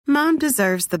Mom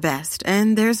deserves the best,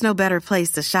 and there's no better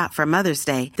place to shop for Mother's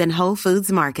Day than Whole Foods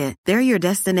Market. They're your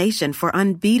destination for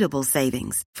unbeatable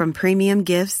savings, from premium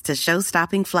gifts to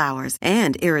show-stopping flowers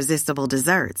and irresistible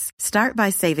desserts. Start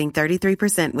by saving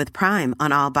 33% with Prime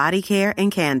on all body care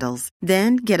and candles.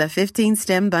 Then get a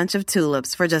 15-stem bunch of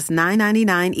tulips for just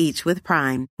 $9.99 each with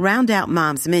Prime. Round out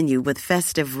Mom's menu with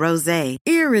festive rosé,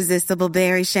 irresistible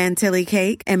berry chantilly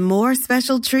cake, and more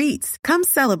special treats. Come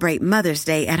celebrate Mother's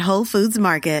Day at Whole Foods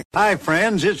Market. Hi,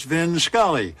 friends. It's Vin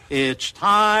Scully. It's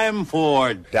time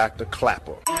for Dr.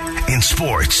 Clapper. In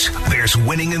sports, there's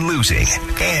winning and losing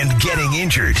and getting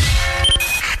injured.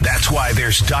 That's why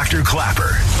there's Dr.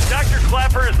 Clapper. Dr.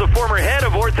 Clapper is the former head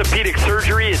of orthopedic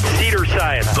surgery at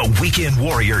Cedars-Sinai. The Weekend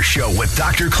Warrior Show with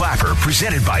Dr. Clapper,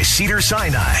 presented by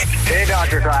Cedars-Sinai. Hey,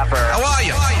 Dr. Clapper. How are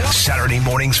you? Saturday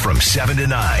mornings from 7 to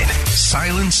 9.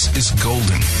 Silence is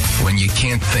golden when you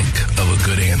can't think of a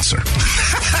good answer.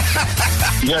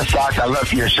 Yes, Doc, I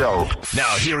love your show.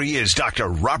 Now, here he is, Dr.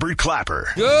 Robert Clapper.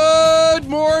 Good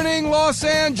morning, Los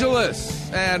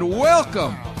Angeles, and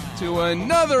welcome to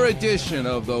another edition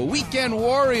of the Weekend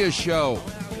Warrior Show.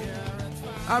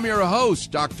 I'm your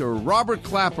host, Dr. Robert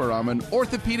Clapper. I'm an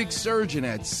orthopedic surgeon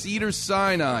at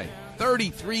Cedars-Sinai,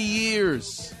 33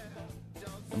 years.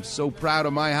 I'm so proud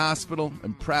of my hospital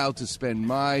and proud to spend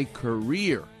my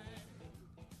career.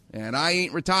 And I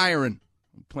ain't retiring.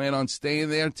 I plan on staying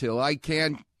there till I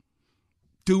can't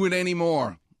do it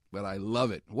anymore. But I love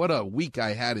it. What a week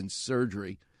I had in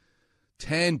surgery.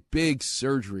 10 big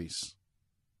surgeries.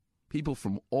 People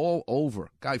from all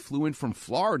over. Guy flew in from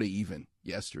Florida even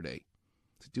yesterday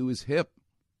to do his hip.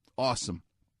 Awesome.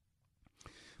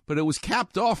 But it was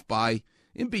capped off by,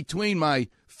 in between my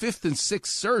 5th and 6th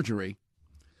surgery,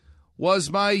 was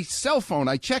my cell phone.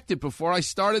 I checked it before I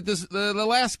started the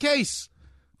last case.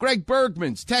 Greg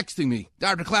Bergman's texting me,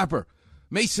 Dr. Clapper,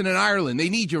 Mason and Ireland, they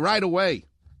need you right away.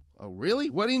 Oh, really?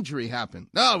 What injury happened?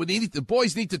 No, the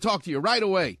boys need to talk to you right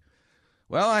away.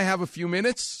 Well, I have a few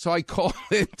minutes, so I called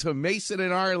into Mason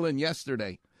and Ireland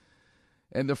yesterday.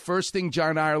 And the first thing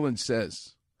John Ireland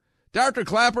says, Dr.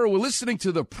 Clapper, we're listening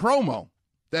to the promo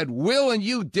that Will and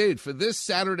you did for this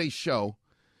Saturday show,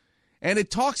 and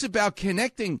it talks about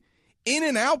connecting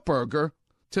In-N-Out Burger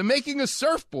to making a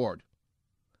surfboard.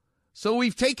 So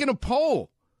we've taken a poll.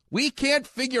 We can't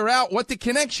figure out what the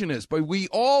connection is, but we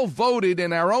all voted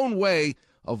in our own way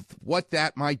of what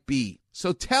that might be.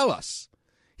 So tell us.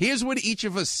 Here's what each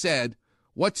of us said.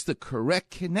 What's the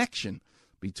correct connection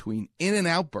between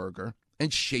In-N-Out Burger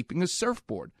and shaping a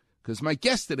surfboard? Because my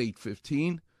guest at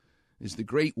 8:15 is the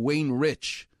great Wayne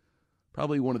Rich,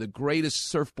 probably one of the greatest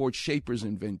surfboard shapers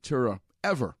in Ventura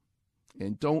ever.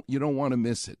 And you don't want to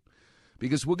miss it,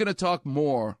 because we're going to talk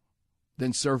more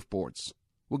than surfboards.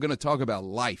 We're going to talk about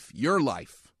life, your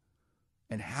life,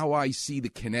 and how I see the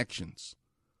connections.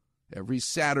 Every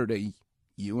Saturday,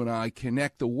 you and I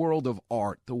connect the world of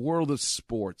art, the world of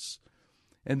sports,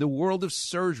 and the world of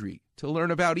surgery to learn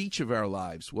about each of our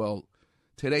lives. Well,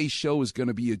 today's show is going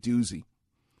to be a doozy.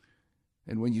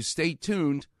 And when you stay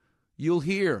tuned, you'll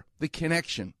hear the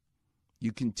connection.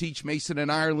 You can teach Mason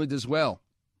and Ireland as well.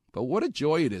 But what a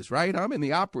joy it is, right? I'm in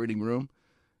the operating room,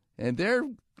 and they're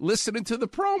listening to the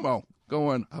promo,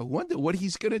 going, I wonder what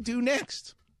he's going to do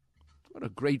next. What a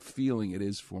great feeling it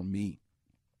is for me.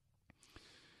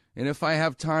 And if I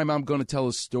have time, I'm going to tell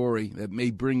a story that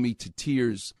may bring me to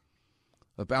tears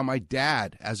about my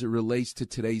dad as it relates to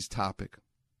today's topic.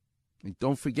 And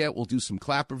don't forget, we'll do some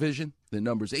Clapper Vision. The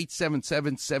number's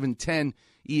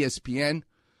 877-710-ESPN.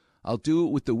 I'll do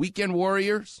it with the Weekend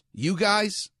Warriors, you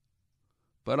guys.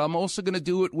 But I'm also going to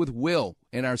do it with Will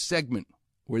in our segment,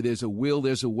 where there's a will,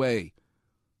 there's a way.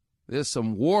 There's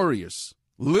some warriors,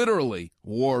 literally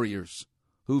warriors,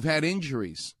 who've had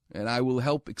injuries, and I will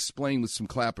help explain with some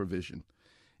Clapper Vision.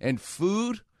 And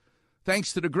food,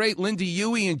 thanks to the great Linda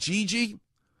Huey and Gigi,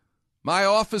 my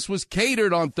office was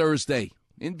catered on Thursday,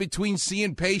 in between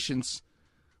seeing patients,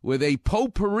 with a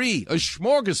potpourri, a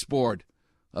smorgasbord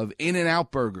of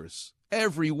In-N-Out burgers.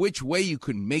 Every which way you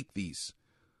could make these.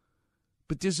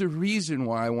 But there's a reason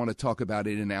why I want to talk about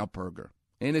In-N-Out Burger.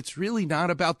 And it's really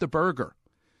not about the burger.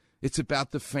 It's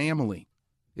about the family.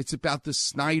 It's about the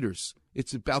Snyders.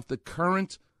 It's about the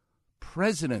current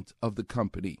president of the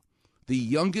company, the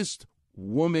youngest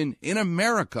woman in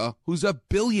America who's a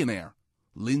billionaire,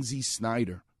 Lindsay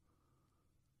Snyder.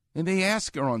 And they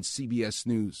ask her on CBS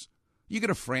News, are you going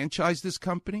to franchise this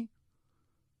company?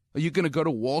 Are you going to go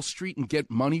to Wall Street and get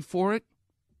money for it?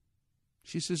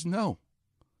 She says, no,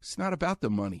 it's not about the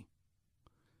money.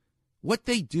 What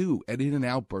they do at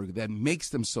In-N-Out Burger that makes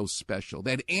them so special,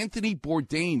 that Anthony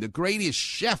Bourdain, the greatest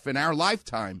chef in our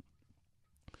lifetime,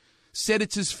 said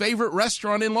it's his favorite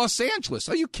restaurant in Los Angeles.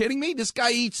 Are you kidding me? This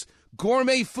guy eats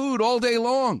gourmet food all day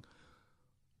long.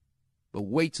 But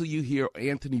wait till you hear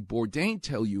Anthony Bourdain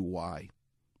tell you why.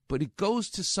 But it goes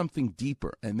to something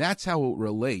deeper, and that's how it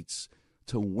relates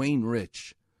to Wayne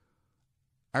Rich,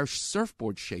 our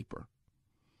surfboard shaper.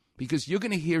 Because you're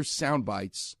going to hear sound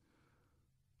bites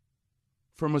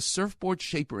from a surfboard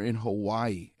shaper in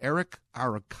Hawaii, Eric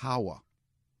Arakawa,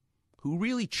 who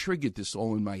really triggered this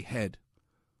all in my head.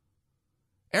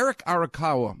 Eric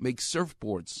Arakawa makes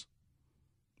surfboards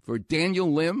for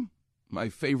Daniel Lim, my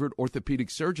favorite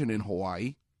orthopedic surgeon in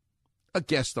Hawaii, a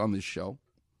guest on this show.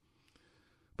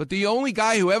 But the only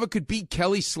guy who ever could beat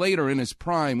Kelly Slater in his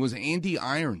prime was Andy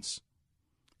Irons.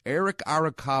 Eric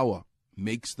Arakawa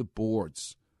makes the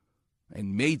boards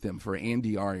and made them for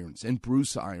Andy Irons and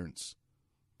Bruce Irons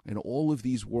and all of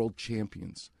these world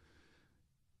champions.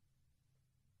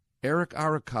 Eric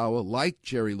Arakawa, like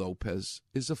Jerry Lopez,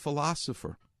 is a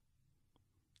philosopher.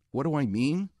 What do I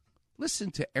mean?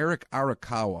 Listen to Eric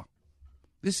Arakawa.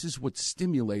 This is what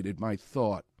stimulated my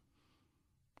thought.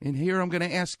 And here I'm going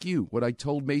to ask you what I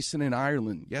told Mason in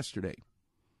Ireland yesterday.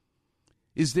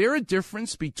 Is there a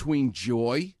difference between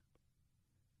joy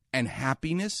and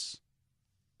happiness?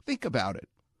 Think about it.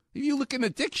 If you look in the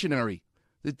dictionary,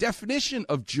 the definition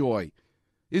of joy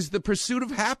is the pursuit of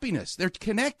happiness. They're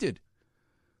connected.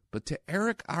 But to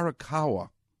Eric Arakawa,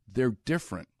 they're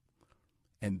different.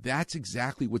 And that's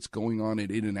exactly what's going on at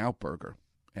In-N-Out Burger.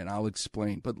 And I'll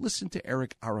explain. But listen to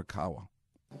Eric Arakawa.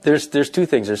 There's two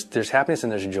things. There's happiness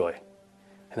and there's joy.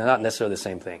 And they're not necessarily the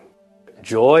same thing.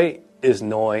 Joy is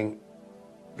knowing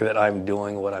that I'm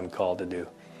doing what I'm called to do.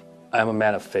 I'm a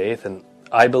man of faith, and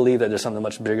I believe that there's something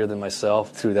much bigger than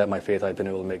myself. Through that, my faith, I've been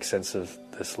able to make sense of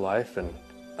this life. And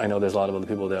I know there's a lot of other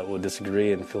people that will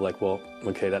disagree and feel like, well,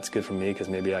 okay, that's good for me because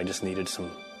maybe I just needed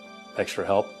some extra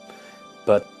help.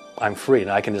 But I'm free,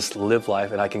 and I can just live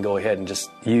life, and I can go ahead and just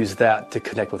use that to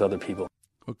connect with other people.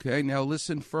 Okay, now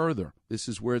listen further. This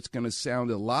is where it's going to sound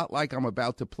a lot like I'm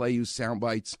about to play you sound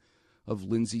bites of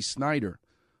Lindsay Snyder,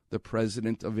 the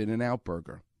president of In-N-Out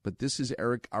Burger. But this is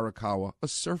Eric Arakawa, a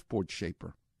surfboard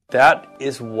shaper. That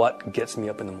is what gets me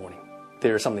up in the morning.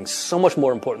 There's something so much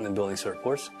more important than building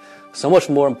surfboards, so much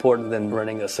more important than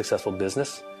running a successful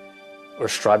business or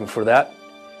striving for that.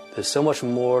 There's so much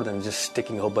more than just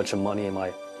sticking a whole bunch of money in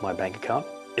my bank account.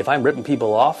 If I'm ripping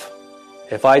people off,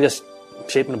 if I just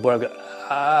shaping the board,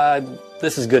 I go,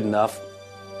 this is good enough,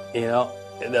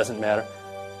 it doesn't matter.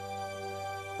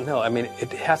 No, I mean,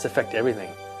 it has to affect everything,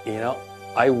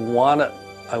 I want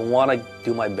to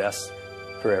do my best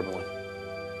for everyone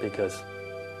because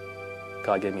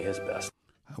God gave me his best.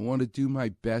 I want to do my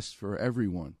best for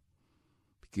everyone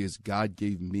because God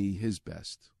gave me his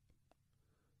best.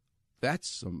 That's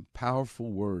some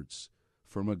powerful words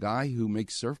from a guy who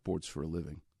makes surfboards for a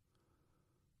living.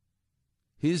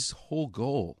 His whole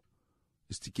goal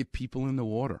is to get people in the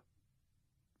water,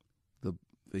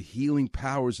 the healing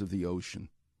powers of the ocean.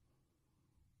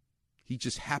 He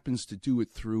just happens to do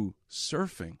it through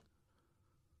surfing.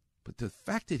 But the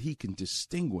fact that he can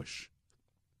distinguish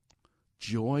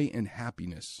joy and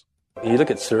happiness. You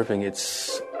look at surfing,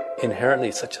 it's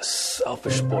inherently such a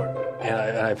selfish sport.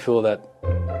 And I feel that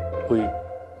we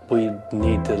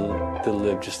need to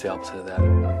live just the opposite of that.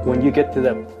 When you get to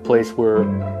that place where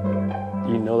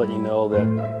you know that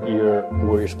you're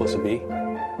where you're supposed to be,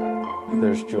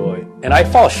 there's joy. And I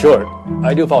fall short.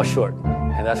 I do fall short.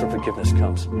 And that's where forgiveness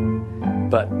comes.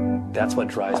 But that's what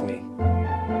drives me.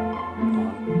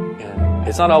 And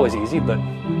it's not always easy, but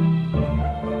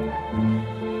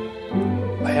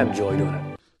I have joy doing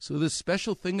it. So the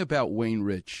special thing about Wayne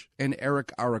Rich and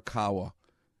Eric Arakawa,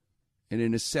 and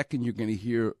in a second you're going to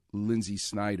hear Lindsay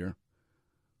Snyder.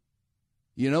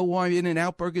 You know why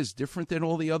In-N-Out Burger is different than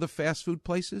all the other fast food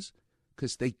places?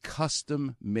 Because they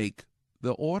custom make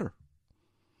the order.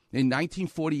 In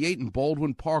 1948 in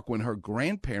Baldwin Park, when her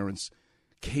grandparents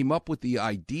came up with the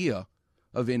idea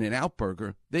of In-N-Out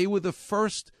Burger, they were the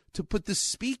first to put the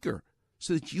speaker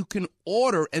so that you can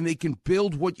order and they can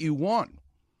build what you want.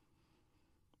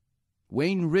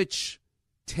 Wayne Rich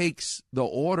takes the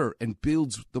order and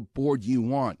builds the board you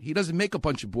want. He doesn't make a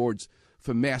bunch of boards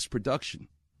for mass production.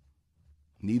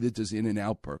 Neither does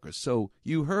In-N-Out Burger. So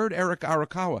you heard Eric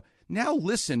Arakawa. Now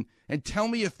listen and tell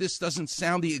me if this doesn't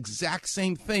sound the exact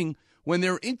same thing when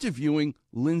they're interviewing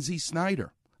Lindsay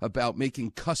Snyder about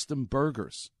making custom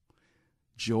burgers.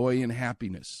 Joy and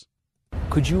happiness.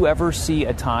 Could you ever see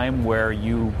a time where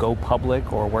you go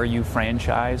public or where you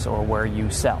franchise or where you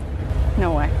sell?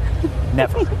 No way.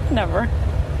 Never? Never.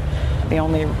 The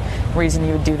only reason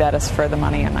you would do that is for the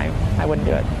money, and I wouldn't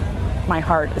do it. my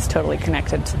heart is totally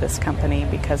connected to this company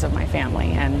because of my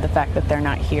family, and the fact that they're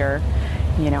not here,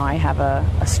 I have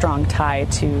a strong tie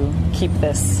to keep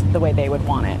this the way they would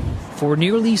want it. For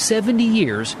nearly 70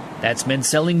 years, that's meant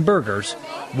selling burgers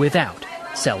without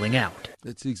selling out.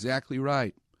 That's exactly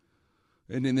right.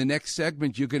 And in the next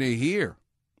segment, you're going to hear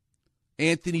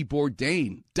Anthony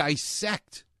Bourdain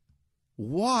dissect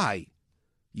why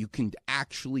you can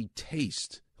actually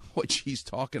taste what she's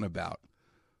talking about.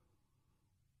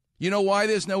 You know why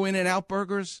there's no In-N-Out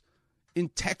burgers in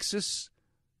Texas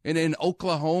and in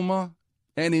Oklahoma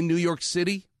and in New York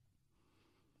City?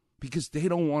 Because they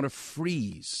don't want to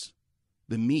freeze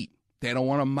the meat. They don't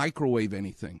want to microwave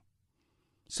anything.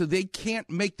 So they can't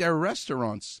make their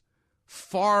restaurants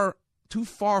too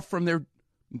far from their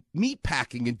meat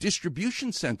packing and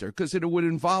distribution center because it would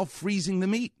involve freezing the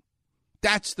meat.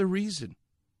 That's the reason.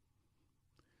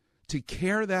 To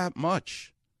care that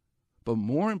much, but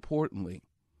more importantly,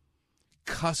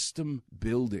 custom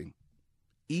building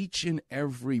each and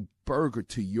every burger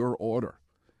to your order.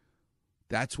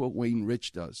 That's what Wayne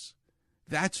Rich does.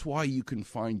 That's why you can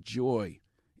find joy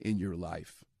in your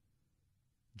life.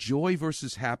 Joy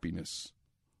versus happiness.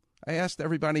 I asked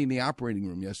everybody in the operating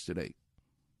room yesterday.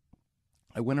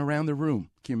 I went around the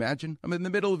room. Can you imagine? I'm in the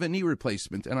middle of a knee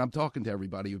replacement, and I'm talking to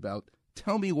everybody about,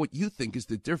 tell me what you think is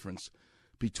the difference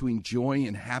between joy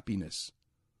and happiness.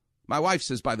 My wife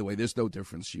says, by the way, there's no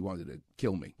difference. She wanted to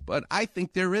kill me. But I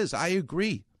think there is. I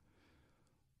agree.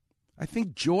 I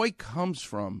think joy comes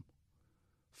from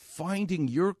finding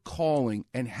your calling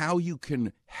and how you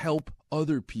can help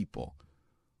other people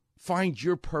find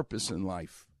your purpose in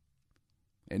life.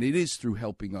 And it is through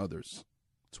helping others.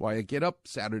 That's why I get up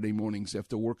Saturday mornings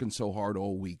after working so hard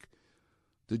all week.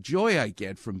 The joy I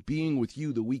get from being with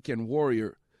you, the Weekend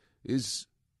Warrior, is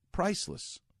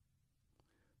priceless.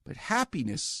 But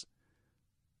happiness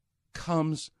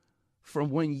comes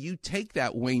from when you take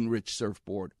that Wayne Rich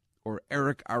surfboard or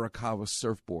Eric Arakawa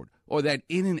surfboard or that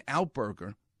In-N-Out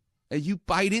burger and you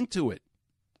bite into it.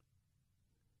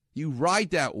 You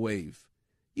ride that wave.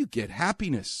 You get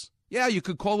happiness. Yeah, you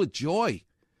could call it joy.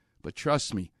 But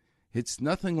trust me, it's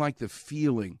nothing like the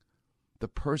feeling the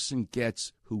person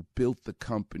gets who built the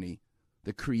company,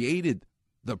 that created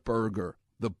the burger,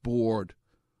 the board,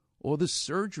 or the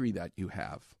surgery that you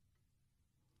have.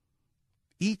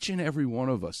 Each and every one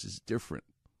of us is different.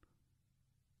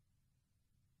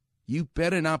 You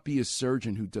better not be a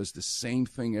surgeon who does the same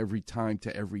thing every time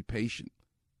to every patient.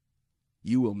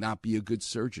 You will not be a good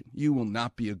surgeon. You will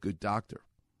not be a good doctor.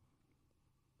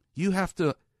 You have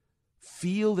to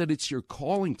feel that it's your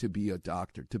calling to be a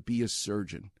doctor, to be a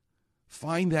surgeon.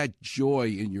 Find that joy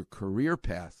in your career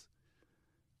path.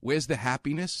 Where's the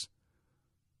happiness?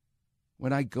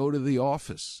 When I go to the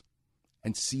office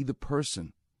and see the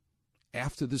person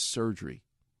after the surgery.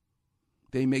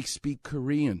 They may speak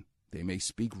Korean. They may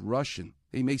speak Russian.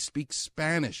 They may speak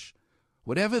Spanish.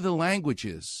 Whatever the language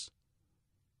is.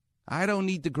 I don't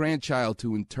need the grandchild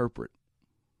to interpret.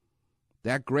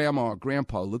 That grandma or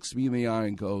grandpa looks me in the eye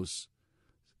and goes,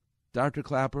 Dr.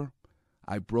 Clapper,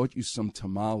 I brought you some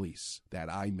tamales that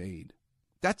I made.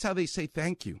 That's how they say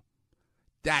thank you.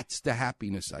 That's the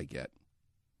happiness I get.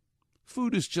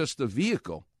 Food is just a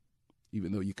vehicle,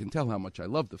 even though you can tell how much I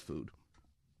love the food.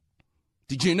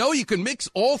 Did you know you can mix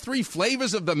all three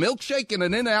flavors of the milkshake in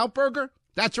an In-N-Out burger?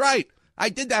 That's right. I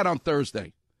did that on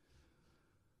Thursday.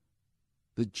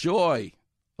 The joy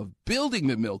of building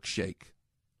the milkshake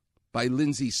by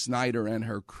Lindsay Snyder and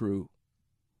her crew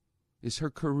is her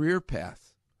career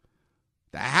path.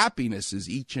 The happiness is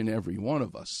each and every one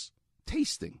of us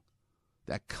tasting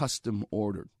that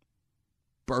custom-ordered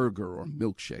burger or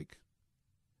milkshake.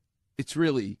 It's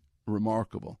really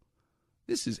remarkable.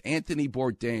 This is Anthony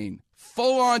Bourdain,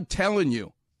 full-on telling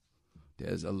you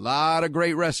there's a lot of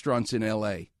great restaurants in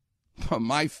L.A., but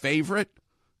my favorite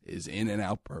is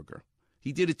In-N-Out Burger.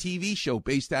 He did a TV show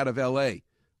based out of L.A.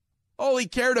 All he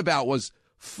cared about was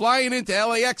flying into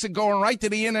LAX and going right to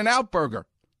the In-N-Out Burger.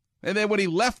 And then when he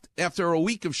left after a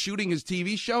week of shooting his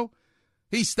TV show,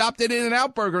 he stopped at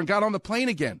In-N-Out Burger and got on the plane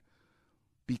again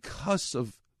because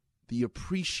of the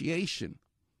appreciation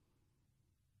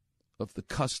of the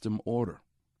custom order.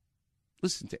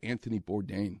 Listen to Anthony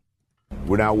Bourdain.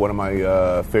 We're now one of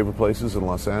my favorite places in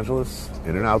Los Angeles,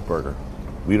 In-N-Out Burger.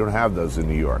 We don't have those in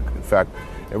New York. In fact,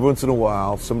 every once in a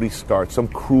while, some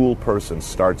cruel person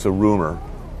starts a rumor,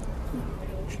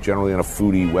 generally on a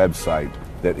foodie website,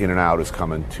 that In-N-Out is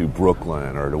coming to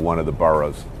Brooklyn or to one of the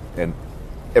boroughs. And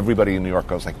everybody in New York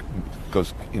goes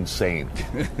insane.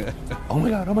 Oh my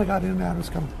God, In-N-Out is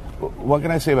coming. What can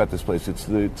I say about this place? It's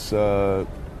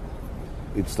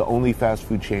It's the only fast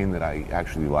food chain that I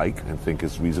actually like and think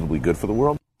is reasonably good for the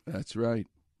world. That's right.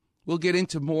 We'll get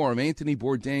into more of Anthony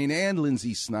Bourdain and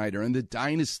Lindsay Snyder and the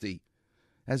dynasty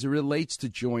as it relates to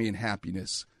joy and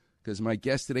happiness, because my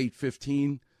guest at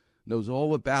 8:15 knows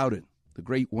all about it, the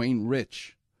great Wayne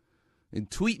Rich.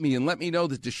 And tweet me and let me know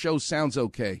that the show sounds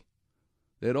okay,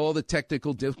 that all the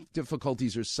technical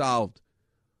difficulties are solved.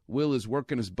 Will is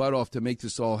working his butt off to make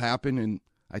this all happen, and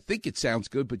I think it sounds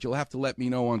good, but you'll have to let me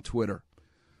know on Twitter.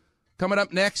 Coming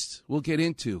up next, we'll get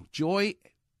into joy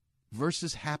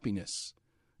versus happiness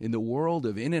in the world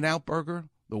of In-N-Out Burger,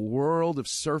 the world of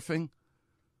surfing,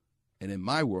 and in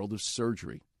my world of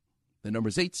surgery. The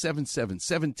number's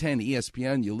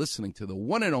 877-710-ESPN. You're listening to the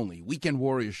one and only Weekend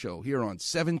Warrior Show here on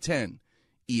 710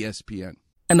 ESPN.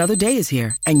 Another day is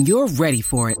here, and you're ready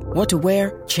for it. What to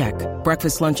wear? Check.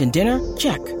 Breakfast, lunch, and dinner?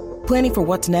 Check. Planning for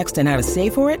what's next and how to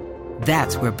save for it?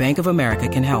 That's where Bank of America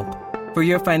can help. For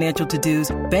your financial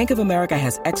to-dos, Bank of America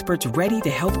has experts ready to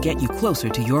help get you closer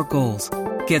to your goals.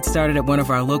 Get started at one of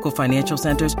our local financial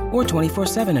centers or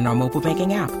 24/7 in our mobile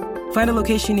banking app. Find a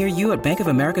location near you at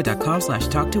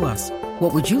bankofamerica.com/talktous.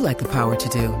 What would you like the power to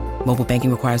do? Mobile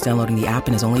banking requires downloading the app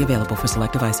and is only available for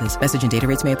select devices. Message and data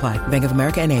rates may apply. Bank of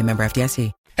America N.A., member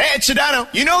FDIC. Hey, it's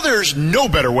Sedano. You know there's no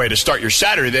better way to start your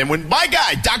Saturday than when my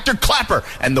guy, Dr. Clapper,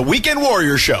 and the Weekend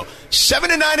Warrior Show, 7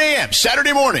 to 9 a.m.,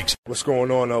 Saturday mornings. What's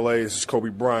going on, L.A.? This is Kobe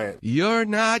Bryant. You're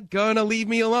not going to leave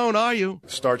me alone, are you?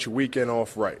 Start your weekend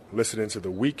off right. Listening to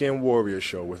the Weekend Warrior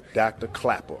Show with Dr.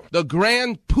 Clapper. The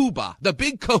Grand Poobah, the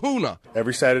Big Kahuna.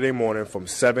 Every Saturday morning from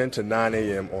 7 to 9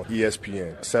 a.m. on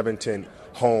ESPN, 710,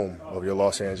 home of your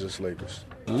Los Angeles Lakers.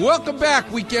 Welcome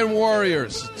back, Weekend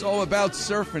Warriors. It's all about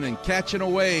surfing and catching a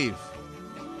wave.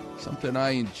 Something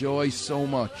I enjoy so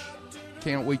much.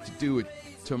 Can't wait to do it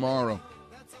tomorrow.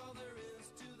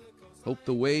 Hope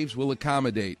the waves will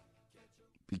accommodate.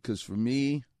 Because for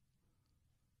me,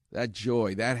 that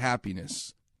joy, that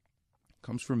happiness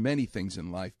comes from many things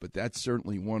in life, but that's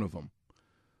certainly one of them.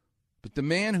 But the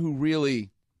man who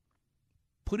really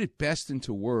put it best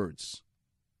into words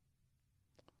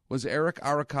was Eric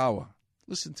Arakawa.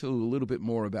 Listen to a little bit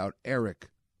more about Eric,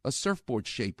 a surfboard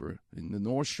shaper in the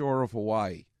North Shore of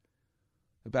Hawaii,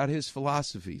 about his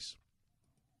philosophies.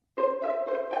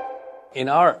 In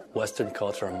our Western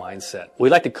culture and mindset, we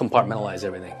like to compartmentalize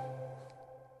everything.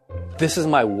 This is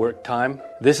my work time.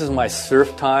 This is my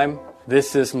surf time.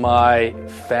 This is my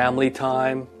family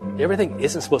time. Everything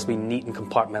isn't supposed to be neat and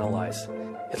compartmentalized.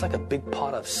 It's like a big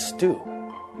pot of stew.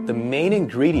 The main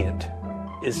ingredient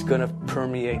is going to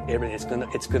permeate everything.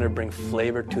 It's going to bring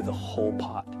flavor to the whole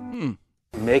pot.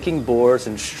 Making boards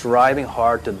and striving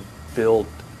hard to build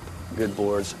good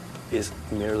boards is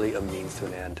merely a means to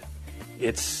an end.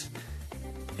 It's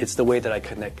the way that I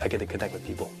get to connect with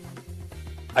people.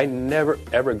 I never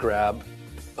ever grab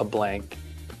a blank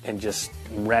and just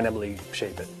randomly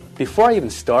shape it. Before I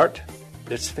even start,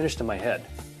 it's finished in my head.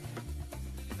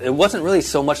 It wasn't really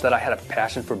so much that I had a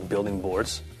passion for building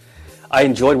boards. I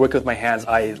enjoyed working with my hands.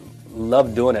 I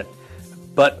loved doing it.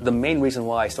 But the main reason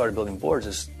why I started building boards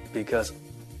is because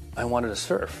I wanted to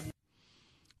surf.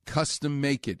 Custom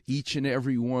make it, each and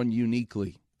every one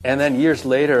uniquely. And then years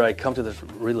later, I come to the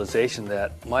realization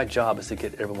that my job is to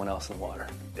get everyone else in the water.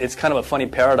 It's kind of a funny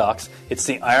paradox. It's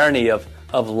the irony of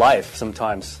life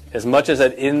sometimes. As much as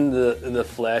that in the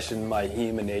flesh and my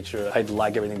human nature, I'd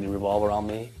like everything to revolve around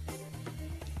me,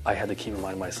 I had to keep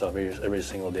reminding myself every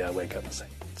single day I wake up and say,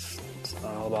 it's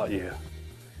not all about you.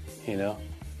 You know,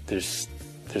 there's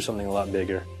something a lot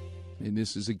bigger. And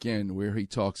this is, again, where he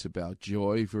talks about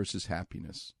joy versus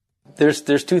happiness. There's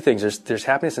two things. There's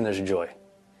happiness and there's joy.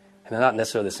 And they're not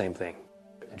necessarily the same thing.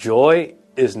 Joy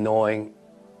is knowing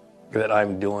that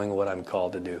I'm doing what I'm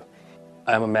called to do.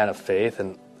 I'm a man of faith,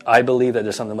 and I believe that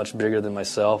there's something much bigger than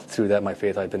myself. Through that, my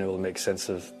faith, I've been able to make sense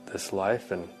of this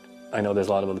life. And I know there's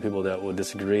a lot of other people that will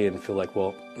disagree and feel like,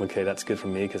 well, okay, that's good for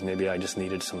me because maybe I just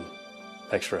needed some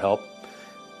extra help.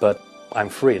 But I'm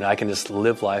free, and I can just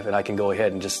live life, and I can go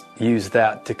ahead and just use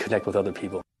that to connect with other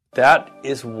people. That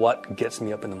is what gets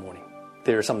me up in the morning.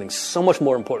 There's something so much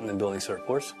more important than building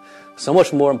surfboards, so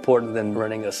much more important than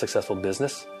running a successful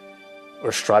business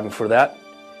or striving for that.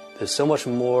 There's so much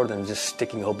more than just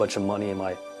sticking a whole bunch of money in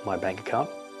my bank account.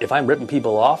 If I'm ripping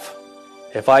people off,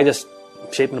 if I just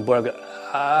shaping the board,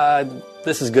 I go,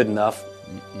 this is good enough,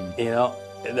 you know,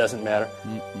 it doesn't matter.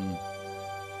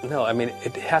 No, I mean,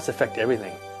 it has to affect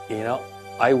everything, you know.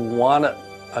 I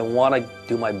wanna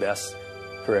do my best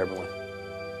for everyone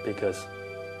because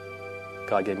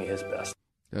God gave me his best.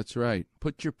 That's right.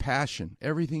 Put your passion,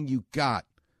 everything you got.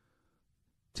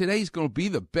 Today's going to be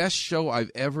the best show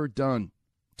I've ever done.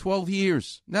 12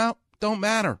 years. No, don't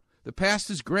matter. The past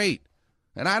is great,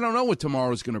 and I don't know what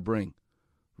tomorrow's going to bring.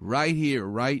 Right here,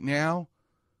 right now,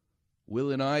 Will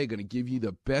and I are going to give you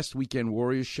the best Weekend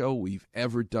Warriors show we've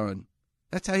ever done.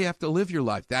 That's how you have to live your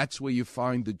life. That's where you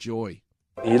find the joy.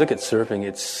 You look at surfing,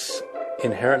 it's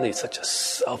inherently such a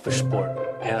selfish sport.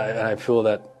 And I feel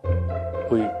that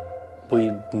we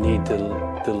need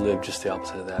to live just the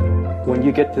opposite of that. When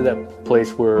you get to that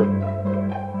place where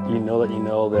you know that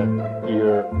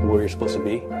you're where you're supposed to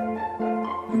be,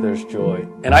 there's joy.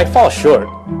 And I fall short.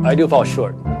 I do fall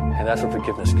short. And that's where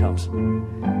forgiveness comes.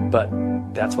 But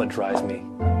that's what drives me.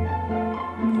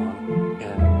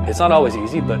 And it's not always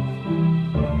easy, but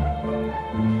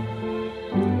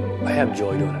I have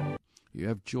joy doing it. You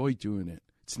have joy doing it.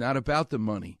 It's not about the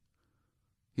money.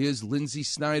 Here's Lindsay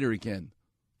Snyder again,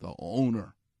 the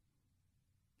owner,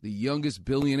 the youngest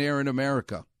billionaire in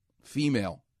America,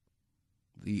 female,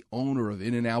 the owner of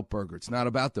In-N-Out Burger. It's not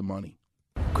about the money.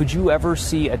 Could you ever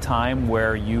see a time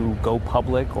where you go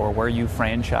public or where you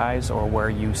franchise or where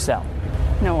you sell?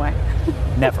 No way.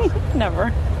 Never?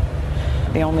 Never.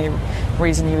 The only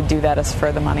reason you would do that is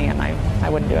for the money, and I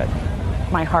wouldn't do it.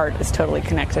 My heart is totally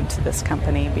connected to this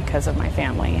company because of my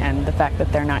family, and the fact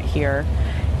that they're not here,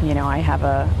 I have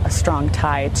a strong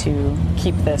tie to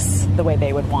keep this the way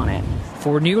they would want it.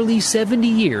 For nearly 70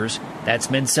 years,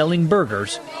 that's meant selling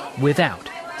burgers without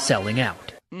selling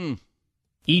out.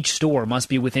 Each store must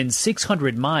be within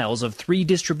 600 miles of 3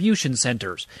 distribution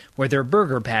centers where their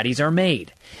burger patties are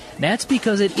made. That's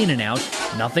because at In-N-Out,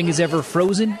 nothing is ever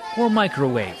frozen or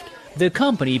microwaved. The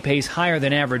company pays higher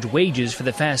than average wages for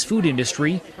the fast food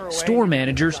industry. Store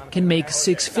managers can make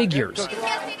 6 figures.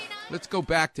 Let's go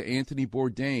back to Anthony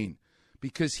Bourdain,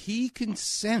 because he can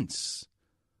sense.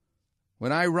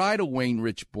 When I ride a Wayne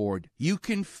Rich board, you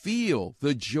can feel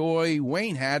the joy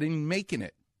Wayne had in making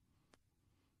it.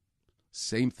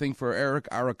 Same thing for Eric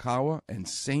Arakawa, and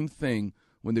same thing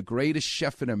when the greatest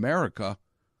chef in America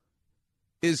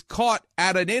is caught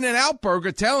at an In-N-Out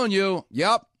Burger telling you,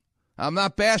 yep, I'm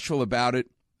not bashful about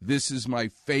it. This is my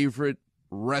favorite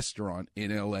restaurant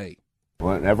in L.A.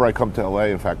 Whenever I come to L.A.,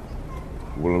 in fact,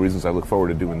 one of the reasons I look forward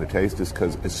to doing the taste is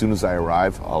because as soon as I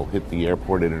arrive, I'll hit the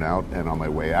airport In-N-Out, and on my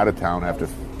way out of town, after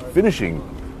finishing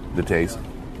the taste,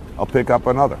 I'll pick up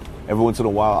another. Every once in a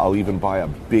while, I'll even buy a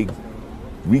big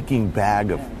reeking bag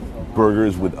of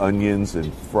burgers with onions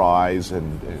and fries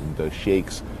and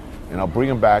shakes, and I'll bring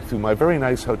them back to my very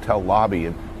nice hotel lobby,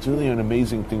 and it's really an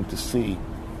amazing thing to see.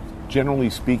 Generally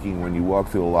speaking, when you walk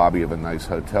through the lobby of a nice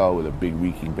hotel with a big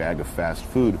reeking bag of fast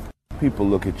food, people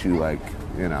look at you like,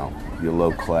 you're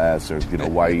low class, or,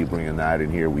 why are you bringing that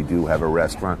in here? We do have a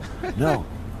restaurant. No,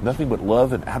 nothing but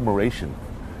love and admiration.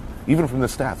 Even from the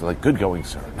staff, they're like, good going,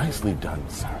 sir. Nicely done,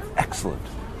 sir. Excellent.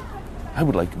 I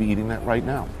would like to be eating that right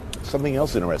now. Something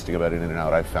else interesting about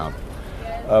In-N-Out I found.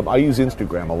 I use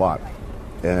Instagram a lot.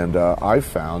 And I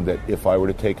found that if I were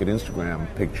to take an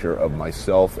Instagram picture of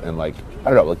myself and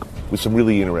with some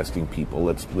really interesting people,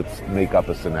 let's make up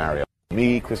a scenario.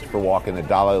 Me, Christopher Walken, the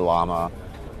Dalai Lama,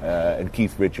 and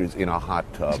Keith Richards in a hot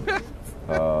tub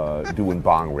doing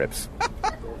bong rips.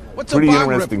 What's pretty a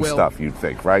bong interesting rip, Will? Stuff, you'd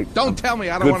think, right? Don't tell me.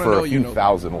 I don't want to know. Good for a few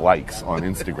thousand likes on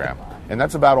Instagram. And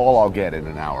that's about all I'll get in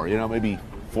an hour. Maybe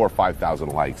 4,000 or 5,000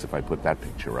 likes if I put that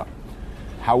picture up.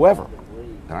 However,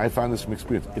 and I found this from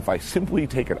experience, if I simply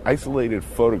take an isolated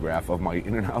photograph of my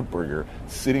In-N-Out Burger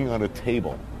sitting on a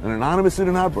table, an anonymous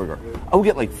In-N-Out Burger, I'll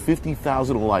get like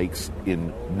 50,000 likes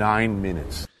in 9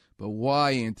 minutes. But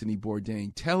why, Anthony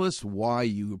Bourdain? Tell us why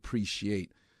you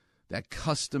appreciate that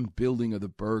custom building of the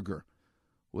burger,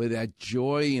 where that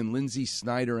joy in Lindsay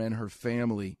Snyder and her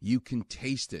family, you can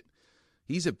taste it.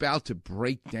 He's about to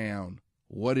break down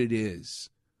what it is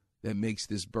that makes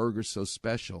this burger so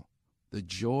special. The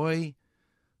joy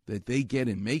that they get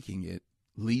in making it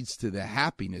leads to the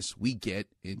happiness we get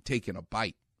in taking a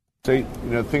bite. The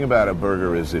thing about a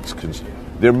burger is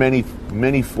there are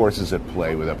many forces at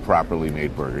play with a properly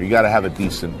made burger. You got to have a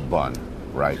decent bun,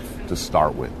 right, to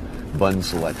start with. Bun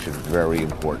selection, very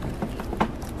important.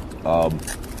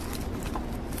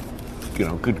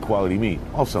 Good quality meat.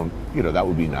 Also, that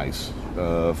would be nice.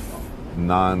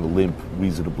 Non-limp,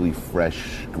 reasonably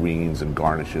fresh greens and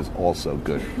garnishes, also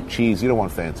good. Cheese, you don't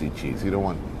want fancy cheese. You don't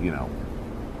want,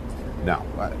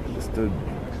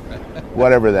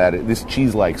 whatever that is. This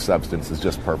cheese-like substance is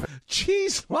just perfect.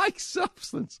 Cheese-like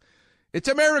substance. It's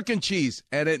American cheese,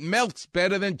 and it melts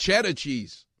better than cheddar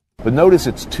cheese. But notice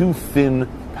it's 2 thin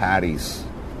patties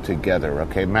together,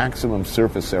 okay? Maximum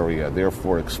surface area,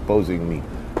 therefore exposing the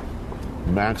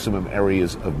maximum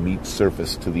areas of meat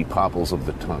surface to the popples of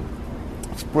the tongue.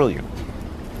 It's brilliant.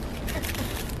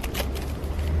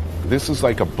 This is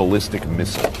like a ballistic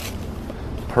missile.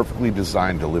 perfectly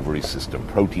designed delivery system,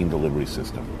 protein delivery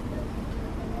system.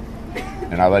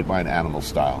 And I like mine animal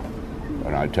style.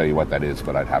 And I'd tell you what that is,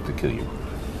 but I'd have to kill you.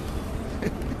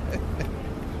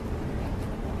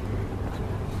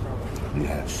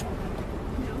 Yes.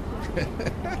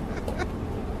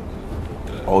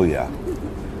 Oh, yeah.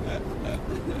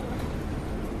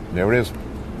 There it is.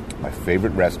 My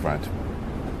favorite restaurant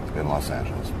in Los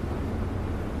Angeles.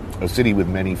 A city with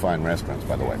many fine restaurants,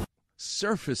 by the way.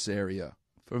 Surface area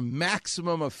for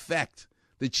maximum effect.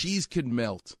 The cheese can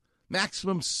melt.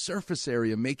 Maximum surface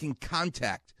area making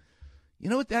contact. You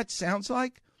know what that sounds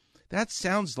like? That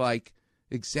sounds like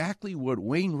exactly what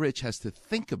Wayne Rich has to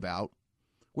think about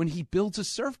when he builds a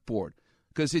surfboard,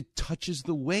 because it touches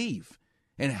the wave.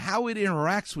 And how it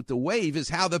interacts with the wave is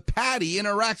how the patty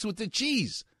interacts with the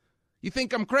cheese. You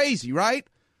think I'm crazy, right?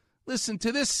 Listen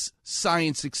to this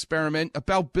science experiment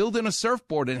about building a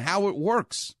surfboard and how it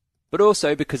works. But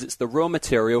also because it's the raw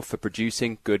material for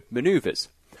producing good maneuvers.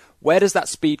 Where does that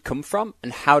speed come from,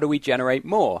 and how do we generate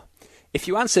more? If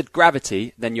you answered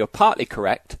gravity, then you're partly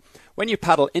correct. When you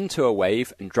paddle into a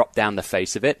wave and drop down the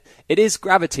face of it, it is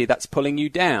gravity that's pulling you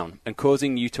down and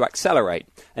causing you to accelerate.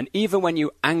 And even when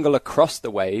you angle across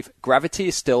the wave, gravity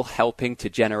is still helping to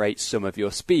generate some of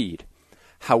your speed.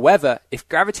 However, if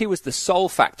gravity was the sole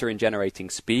factor in generating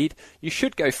speed, you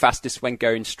should go fastest when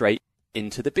going straight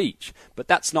into the beach. But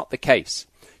that's not the case.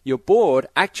 Your board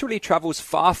actually travels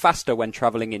far faster when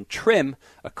traveling in trim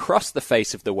across the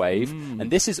face of the wave, and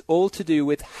this is all to do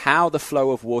with how the flow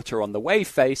of water on the wave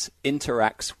face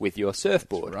interacts with your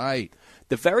surfboard. That's right.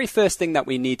 The very first thing that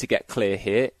we need to get clear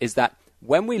here is that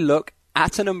when we look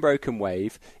at an unbroken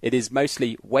wave, it is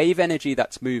mostly wave energy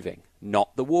that's moving,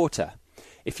 not the water.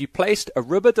 If you placed a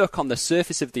rubber duck on the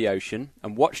surface of the ocean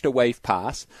and watched a wave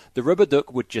pass, the rubber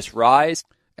duck would just rise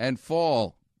and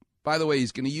fall. By the way,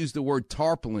 he's going to use the word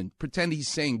tarpaulin. Pretend he's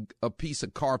saying a piece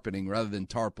of carpeting rather than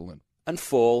tarpaulin. And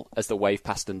fall as the wave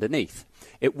passed underneath.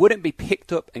 It wouldn't be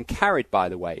picked up and carried by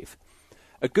the wave.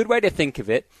 A good way to think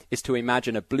of it is to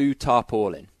imagine a blue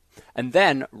tarpaulin and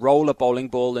then roll a bowling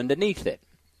ball underneath it.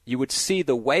 You would see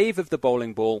the wave of the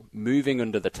bowling ball moving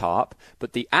under the tarp,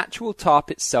 but the actual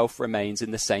tarp itself remains in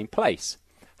the same place.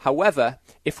 However,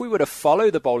 if we were to follow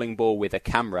the bowling ball with a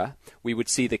camera, we would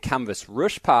see the canvas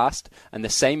rush past, and the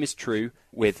same is true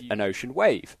with an ocean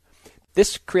wave.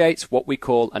 This creates what we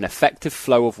call an effective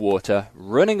flow of water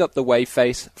running up the wave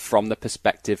face from the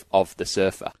perspective of the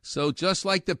surfer. So just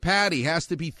like the patty has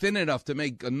to be thin enough to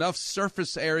make enough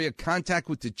surface area contact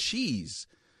with the cheese,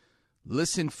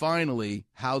 listen finally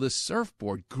how the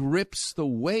surfboard grips the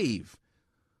wave.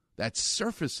 That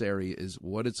surface area is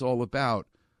what it's all about.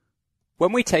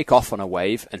 When we take off on a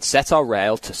wave and set our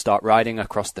rail to start riding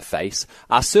across the face,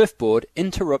 our surfboard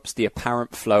interrupts the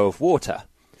apparent flow of water.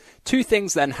 Two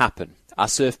things then happen. Our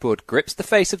surfboard grips the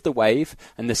face of the wave,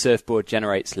 and the surfboard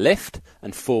generates lift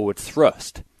and forward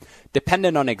thrust.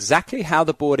 Depending on exactly how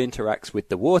the board interacts with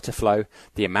the water flow,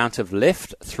 the amount of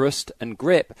lift, thrust, and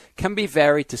grip can be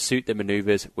varied to suit the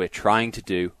maneuvers we're trying to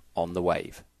do on the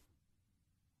wave.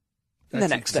 In the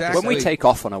next step, when we take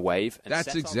off on a wave...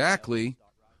 That's exactly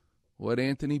what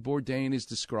Anthony Bourdain is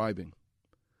describing.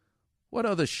 What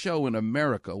other show in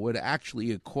America would actually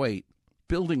equate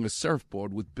building a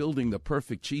surfboard with building the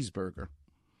perfect cheeseburger?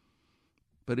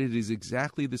 But it is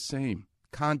exactly the same.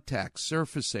 Contact,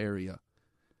 surface area.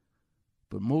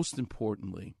 But most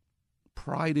importantly,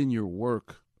 pride in your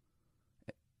work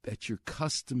that you're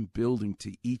custom building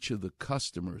to each of the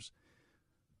customers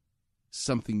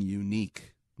something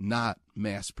unique, not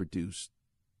mass-produced.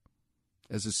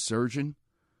 As a surgeon,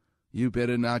 you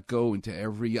better not go into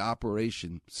every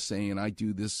operation saying I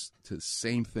do this to the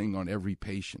same thing on every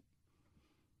patient.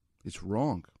 It's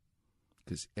wrong,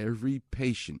 because every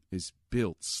patient is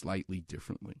built slightly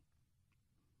differently.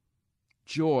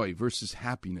 Joy versus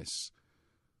happiness.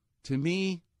 To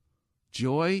me,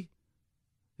 joy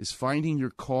is finding your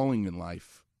calling in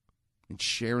life and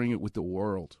sharing it with the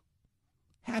world.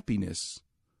 Happiness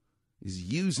is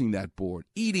using that board,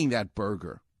 eating that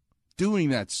burger, doing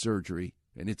that surgery,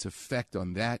 and its effect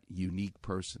on that unique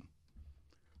person.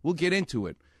 We'll get into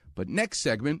it, but next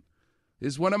segment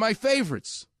is one of my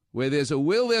favorites. Where there's a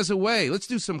will, there's a way. Let's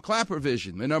do some Clapper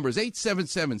Vision. The number is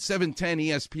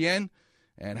 877-710-ESPN.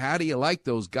 And how do you like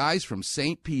those guys from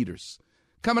St. Peter's?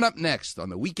 Coming up next on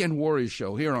the Weekend Warriors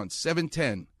Show here on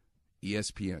 710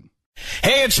 ESPN.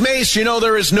 Hey, it's Mace. You know,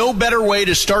 there is no better way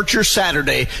to start your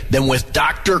Saturday than with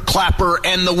Dr. Clapper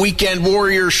and the Weekend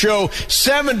Warriors Show,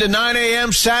 7 to 9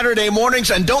 a.m. Saturday mornings.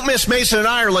 And don't miss Mason and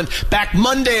Ireland back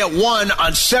Monday at 1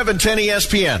 on 710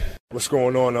 ESPN. What's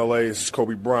going on, LA? This is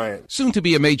Kobe Bryant. Soon to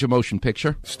be a major motion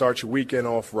picture. Start your weekend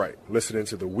off right. Listening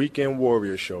to the Weekend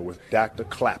Warrior Show with Dr.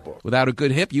 Clapper. Without a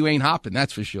good hip, you ain't hopping,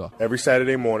 that's for sure. Every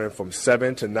Saturday morning from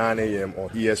 7 to 9 a.m. on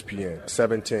ESPN,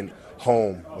 710,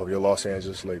 home of your Los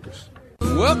Angeles Lakers.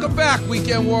 Welcome back,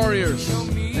 Weekend Warriors.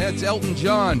 That's Elton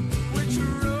John.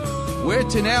 Where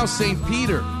to now, St.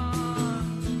 Peter?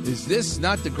 Is this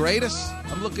not the greatest?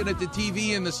 I'm looking at the TV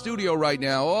in the studio right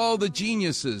now. All the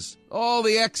geniuses, all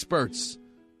the experts.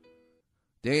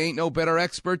 They ain't no better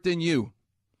expert than you.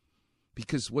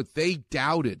 Because what they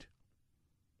doubted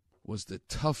was the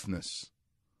toughness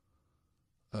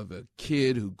of a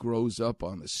kid who grows up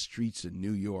on the streets of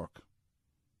New York.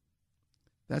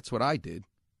 That's what I did.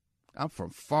 I'm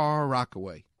from far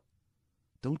Rockaway.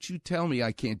 Don't you tell me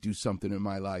I can't do something in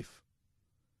my life.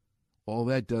 All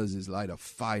that does is light a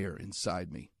fire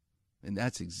inside me. And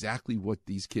that's exactly what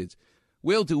these kids...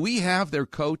 Will, do we have their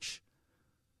coach?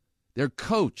 Their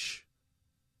coach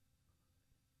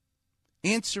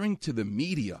answering to the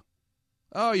media.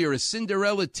 Oh, you're a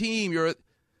Cinderella team.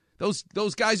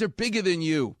 Those guys are bigger than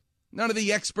you. None of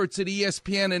the experts at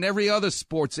ESPN and every other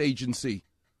sports agency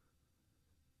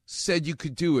said you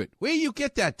could do it. Where you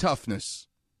get that toughness?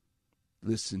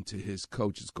 Listen to his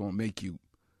coach. It's going to make you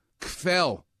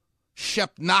kvel,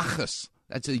 shepnachas.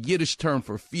 That's a Yiddish term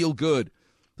for feel good.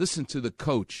 Listen to the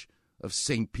coach of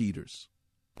St. Peter's.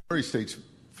 Murray State's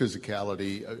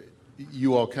physicality,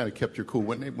 you all kind of kept your cool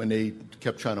when they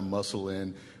kept trying to muscle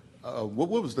in. What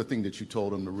was the thing that you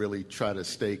told them to really try to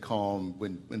stay calm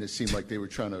when it seemed like they were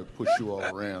trying to push you all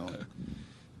around?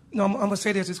 No, I'm going to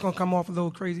say this. It's going to come off a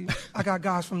little crazy. I got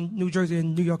guys from New Jersey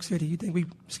and New York City. You think we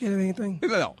scared of anything?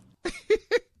 No.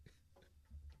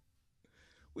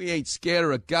 We ain't scared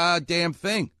of a goddamn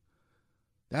thing.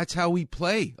 That's how we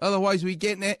play. Otherwise, we're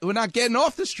not getting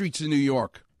off the streets of New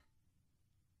York.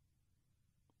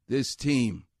 This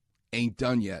team ain't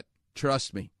done yet.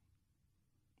 Trust me.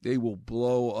 They will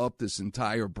blow up this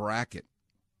entire bracket.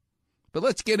 But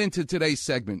let's get into today's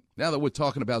segment, now that we're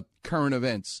talking about current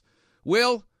events.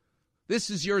 Will, this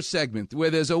is your segment. Where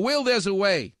there's a will, there's a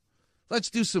way. Let's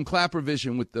do some Clapper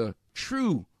vision with the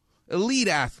true elite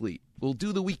athlete. We'll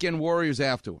do the Weekend Warriors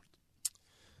afterward.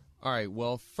 All right,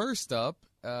 well, first up,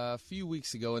 a few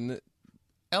weeks ago, and the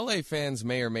LA fans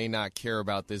may or may not care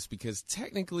about this because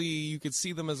technically you could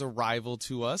see them as a rival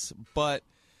to us, but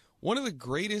one of the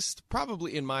greatest,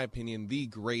 probably in my opinion, the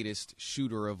greatest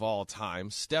shooter of all time,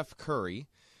 Steph Curry,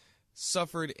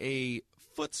 suffered a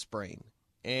foot sprain,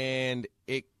 and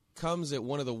it comes at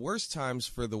one of the worst times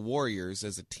for the Warriors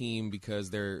as a team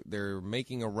because they're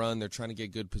making a run, they're trying to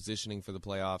get good positioning for the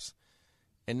playoffs,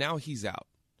 and now he's out.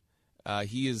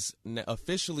 He is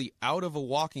officially out of a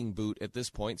walking boot at this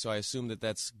point, so I assume that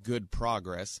that's good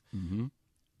progress. Mm-hmm.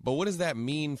 But what does that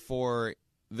mean for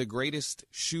the greatest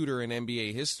shooter in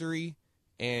NBA history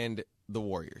and the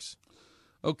Warriors?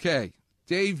 Okay,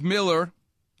 Dave Miller,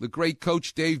 the great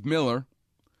coach Dave Miller,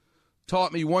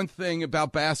 taught me one thing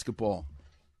about basketball.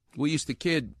 We used to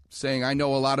kid saying, I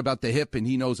know a lot about the hip and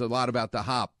he knows a lot about the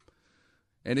hop.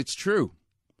 And it's true.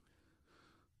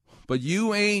 But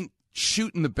you ain't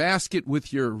shooting the basket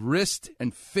with your wrist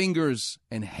and fingers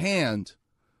and hand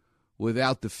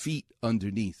without the feet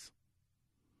underneath.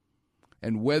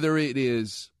 And whether it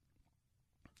is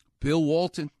Bill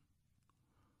Walton,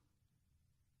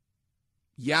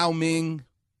 Yao Ming,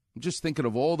 I'm just thinking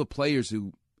of all the players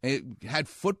who had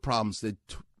foot problems that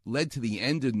led to the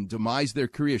end and demise their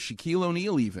career. Shaquille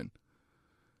O'Neal even.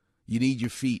 You need your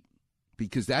feet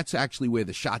because that's actually where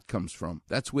the shot comes from.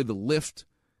 That's where the lift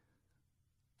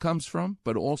comes from,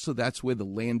 but also that's where the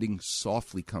landing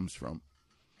softly comes from.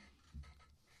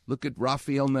 Look at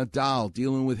Rafael Nadal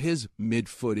dealing with his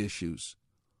midfoot issues.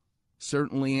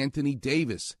 Certainly Anthony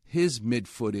Davis, his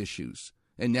midfoot issues.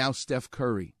 And now Steph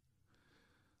Curry.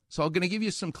 So I'm going to give you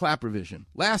some Clapper vision.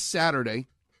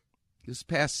 This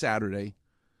past Saturday,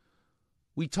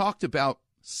 we talked about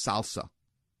salsa.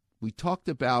 We talked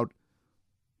about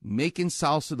making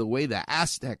salsa the way the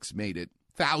Aztecs made it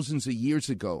thousands of years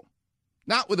ago.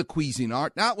 Not with a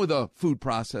Cuisinart, not with a food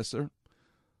processor,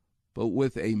 but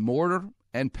with a mortar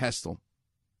and pestle,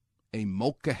 a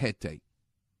molcajete.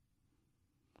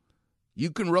 You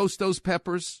can roast those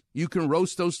peppers. You can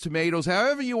roast those tomatoes,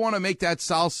 however you want to make that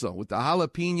salsa with the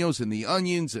jalapenos and the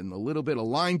onions and a little bit of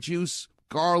lime juice,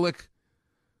 garlic.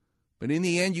 But in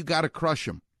the end, you got to crush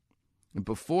them. And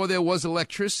before there was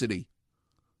electricity,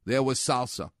 there was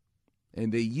salsa.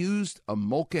 And they used a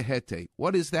molcajete.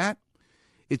 What is that?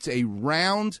 It's a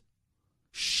round-shaped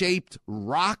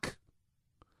rock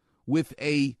with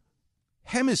a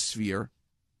hemisphere,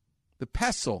 the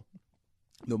pestle,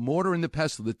 the mortar and the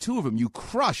pestle, the two of them, you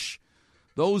crush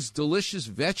those delicious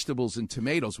vegetables and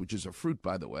tomatoes, which is a fruit,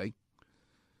 by the way,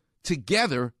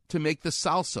 together to make the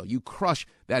salsa. You crush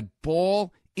that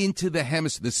ball into the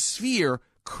hemisphere, the sphere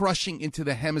crushing into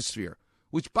the hemisphere,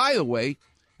 which, by the way,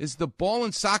 is the ball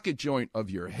and socket joint of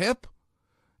your hip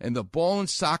and the ball and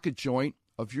socket joint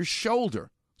of your shoulder.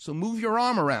 So move your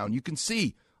arm around. You can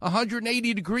see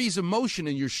 180 degrees of motion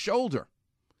in your shoulder.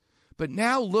 But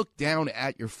now look down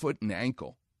at your foot and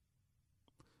ankle.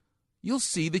 You'll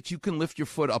see that you can lift your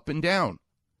foot up and down.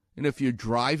 And if you're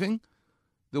driving,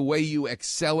 the way you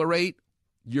accelerate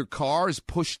your car is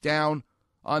push down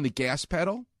on the gas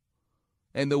pedal.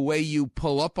 And the way you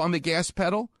pull up on the gas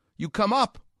pedal, you come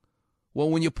up. Well,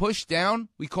 when you push down,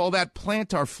 we call that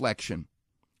plantar flexion.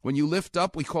 When you lift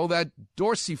up, we call that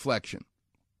dorsiflexion.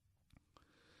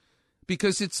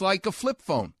 Because it's like a flip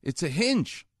phone. It's a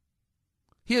hinge.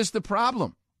 Here's the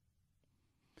problem.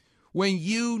 When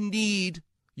you need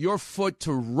your foot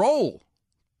to roll,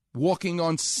 walking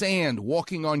on sand,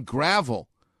 walking on gravel,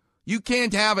 you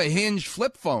can't have a hinge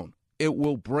flip phone. It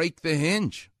will break the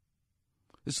hinge.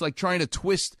 It's like trying to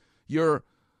twist your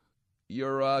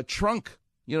trunk.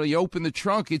 You know, you open the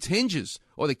trunk, it's hinges.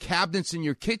 Or the cabinets in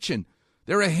your kitchen,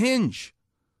 they're a hinge.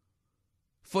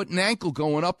 Foot and ankle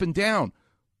going up and down.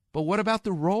 But what about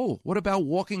the roll? What about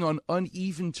walking on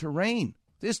uneven terrain?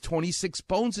 There's 26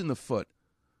 bones in the foot.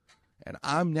 And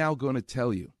I'm now going to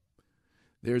tell you,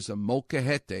 there's a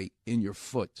molcajete in your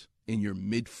foot, in your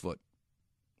midfoot.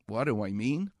 What do I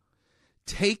mean?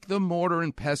 Take the mortar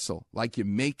and pestle, like you're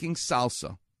making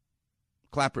salsa,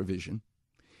 Clapper vision,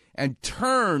 and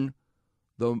turn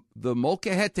the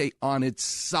molcajete on its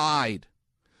side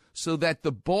so that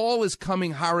the ball is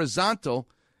coming horizontal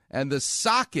and the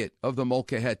socket of the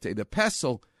molcajete, the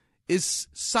pestle, is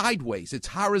sideways. It's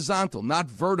horizontal, not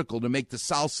vertical to make the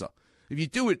salsa. If you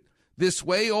do it this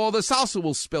way, all the salsa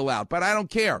will spill out, but I don't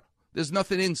care. There's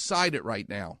nothing inside it right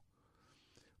now.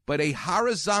 But a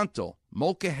horizontal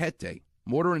molcajete,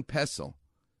 mortar and pestle,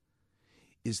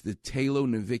 is the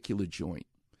talonavicular joint.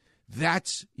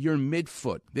 That's your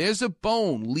midfoot. There's a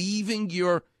bone leaving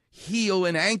your heel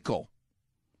and ankle,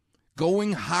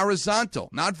 going horizontal,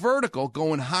 not vertical,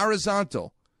 going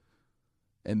horizontal.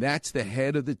 And that's the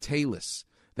head of the talus.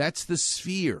 That's the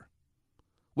sphere.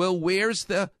 Well, where's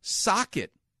the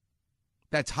socket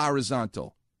that's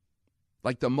horizontal,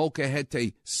 like the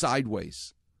molcajete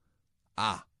sideways?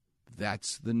 Ah,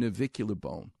 that's the navicular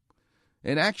bone.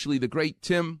 And actually, the great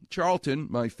Tim Charlton,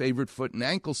 my favorite foot and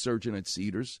ankle surgeon at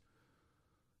Cedars,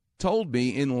 told me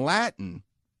in Latin,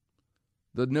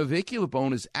 the navicular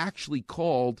bone is actually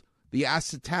called the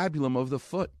acetabulum of the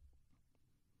foot.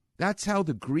 That's how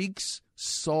the Greeks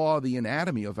saw the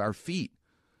anatomy of our feet.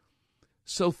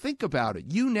 So think about it.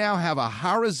 You now have a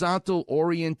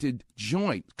horizontal-oriented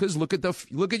joint. Because look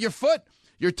at your foot.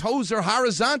 Your toes are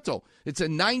horizontal. It's a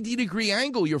 90-degree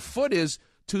angle your foot is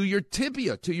to your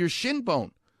tibia, to your shin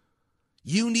bone.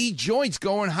 You need joints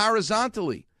going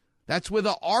horizontally. That's where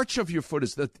the arch of your foot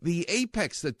is. The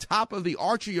apex, the top of the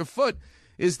arch of your foot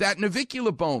is that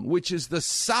navicular bone, which is the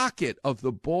socket of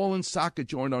the ball and socket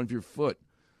joint of your foot.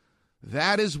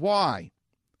 That is why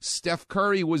Steph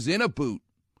Curry was in a boot.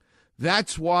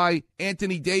 That's why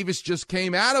Anthony Davis just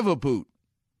came out of a boot.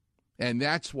 And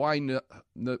that's why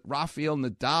Rafael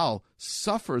Nadal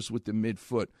suffers with the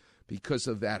midfoot, because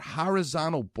of that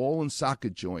horizontal ball and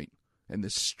socket joint and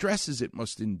the stresses it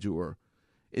must endure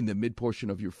in the mid portion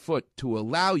of your foot to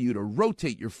allow you to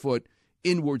rotate your foot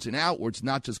inwards and outwards,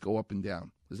 not just go up and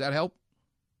down. Does that help?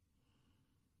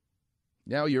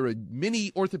 Now you're a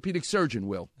mini orthopedic surgeon,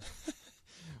 Will.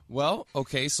 Well,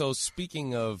 okay, so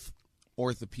speaking of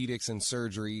orthopedics and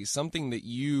surgery, something that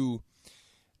you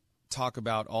talk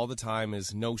about all the time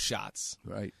is no shots.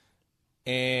 Right.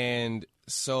 And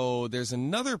so there's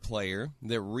another player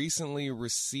that recently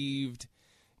received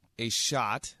a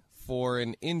shot for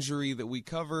an injury that we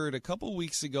covered a couple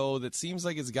weeks ago that seems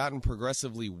like it's gotten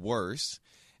progressively worse,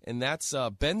 and that's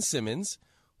Ben Simmons,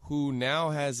 who now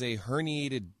has a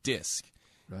herniated disc.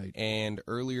 Right. And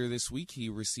earlier this week, he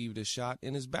received a shot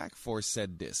in his back for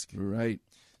said disc. Right.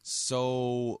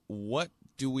 So what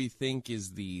do we think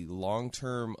is the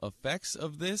long-term effects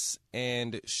of this,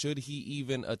 and should he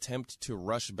even attempt to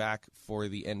rush back for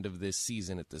the end of this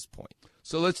season at this point?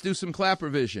 So let's do some Clapper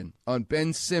vision on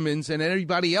Ben Simmons and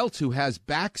anybody else who has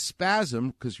back spasm,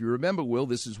 because you remember, Will,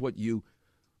 this is what you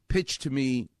pitched to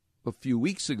me a few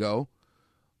weeks ago,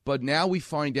 but now we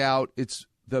find out it's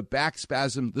the back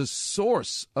spasm, the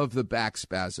source of the back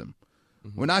spasm.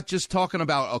 Mm-hmm. We're not just talking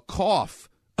about a cough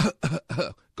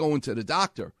going to the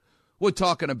doctor. We're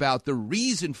talking about the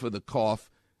reason for the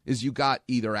cough is you got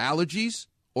either allergies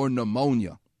or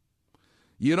pneumonia.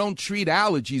 You don't treat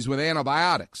allergies with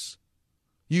antibiotics.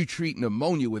 You treat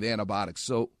pneumonia with antibiotics.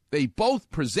 So they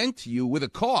both present to you with a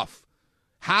cough.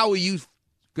 How are you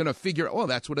going to figure? Oh,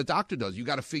 that's what a doctor does. You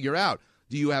got to figure out,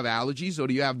 do you have allergies or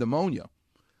do you have pneumonia?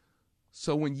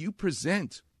 So when you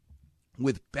present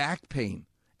with back pain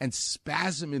and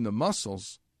spasm in the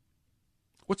muscles,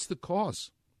 what's the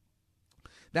cause?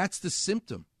 That's the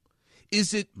symptom.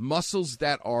 Is it muscles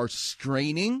that are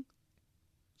straining?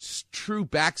 True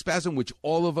back spasm, which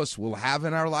all of us will have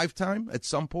in our lifetime at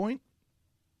some point?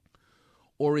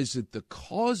 Or is it the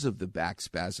cause of the back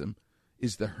spasm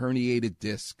is the herniated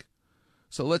disc?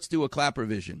 So let's do a Clapper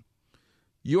vision.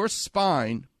 Your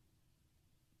spine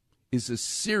is a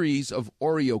series of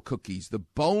Oreo cookies. The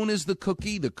bone is the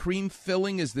cookie, the cream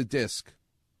filling is the disc.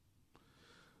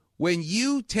 When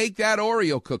you take that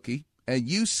Oreo cookie and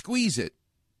you squeeze it,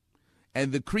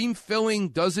 and the cream filling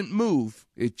doesn't move,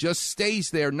 it just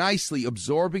stays there nicely,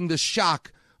 absorbing the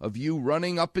shock of you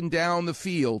running up and down the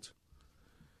field,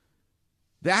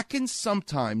 that can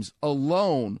sometimes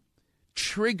alone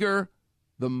trigger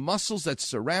the muscles that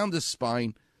surround the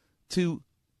spine to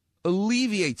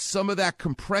alleviate some of that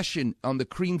compression on the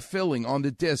cream filling on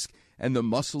the disc, and the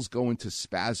muscles go into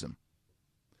spasm.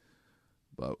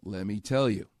 But let me tell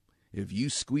you, if you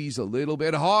squeeze a little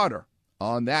bit harder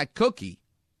on that cookie,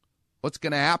 what's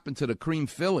going to happen to the cream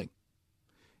filling?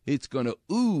 It's going to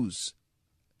ooze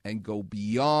and go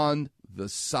beyond the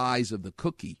size of the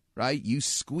cookie, right? You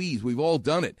squeeze. We've all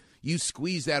done it. You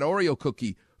squeeze that Oreo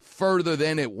cookie further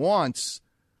than it wants.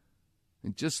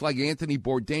 And just like Anthony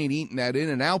Bourdain eating that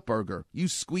In-N-Out burger, you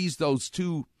squeeze those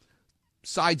two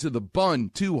sides of the bun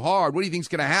too hard. What do you think's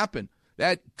going to happen?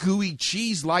 That gooey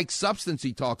cheese-like substance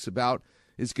he talks about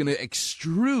is going to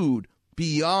extrude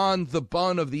beyond the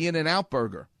bun of the In-N-Out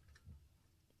burger.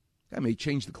 That may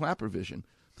change the Clapper vision,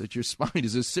 that your spine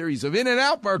is a series of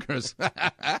In-N-Out burgers.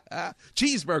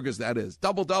 Cheeseburgers, that is.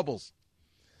 Double-doubles.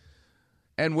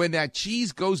 And when that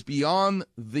cheese goes beyond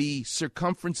the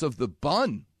circumference of the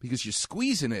bun, because you're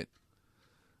squeezing it,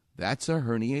 that's a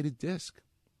herniated disc.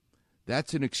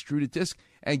 That's an extruded disc.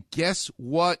 And guess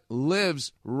what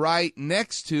lives right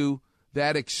next to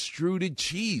that extruded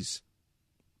cheese?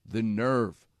 The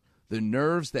nerve. The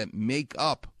nerves that make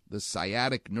up the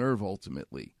sciatic nerve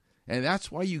ultimately. And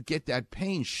that's why you get that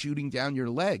pain shooting down your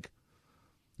leg.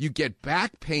 You get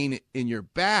back pain in your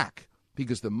back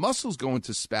because the muscles go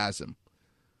into spasm.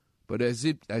 But as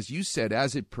you said,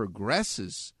 as it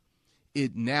progresses,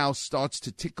 it now starts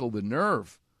to tickle the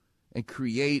nerve and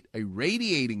create a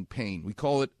radiating pain. We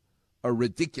call it a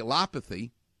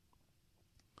radiculopathy.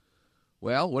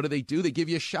 Well, what do? They give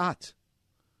you a shot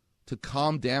to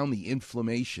calm down the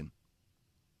inflammation.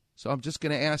 So I'm just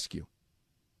going to ask you,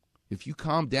 if you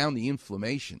calm down the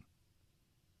inflammation,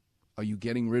 are you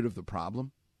getting rid of the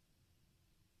problem?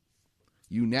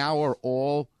 You now are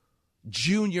all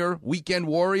junior weekend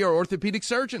warrior orthopedic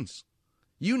surgeons.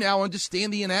 You now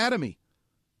understand the anatomy,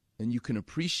 and you can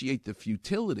appreciate the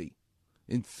futility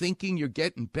in thinking you're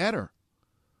getting better.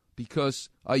 Because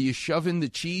are you shoving the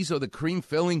cheese or the cream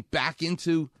filling back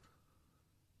into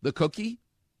the cookie?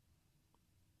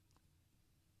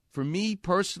 For me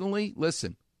personally,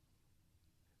 listen,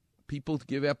 people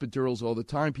give epidurals all the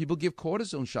time. People give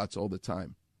cortisone shots all the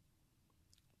time.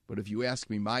 But if you ask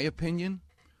me my opinion,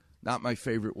 not my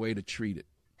favorite way to treat it.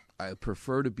 I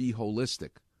prefer to be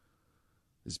holistic.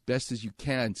 As best as you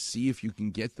can, see if you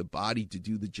can get the body to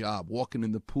do the job. Walking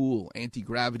in the pool,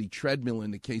 anti-gravity treadmill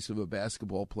in the case of a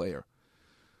basketball player.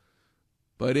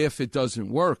 But if it doesn't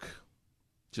work,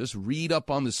 just read up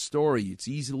on the story. It's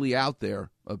easily out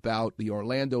there about the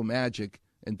Orlando Magic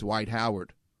and Dwight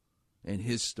Howard and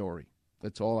his story.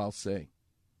 That's all I'll say.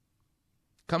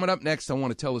 Coming up next, I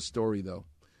want to tell a story, though,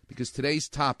 because today's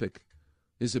topic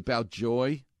is about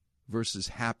joy versus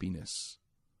happiness.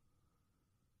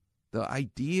 The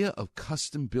idea of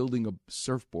custom building a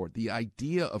surfboard, the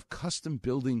idea of custom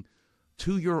building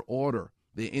to your order,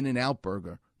 the In-N-Out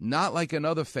burger, not like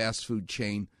another fast food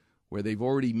chain where they've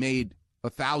already made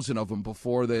 1,000 of them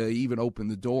before they even open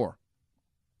the door.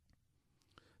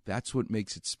 That's what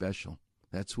makes it special.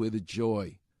 That's where the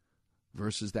joy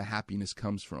versus the happiness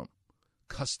comes from.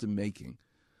 Custom making.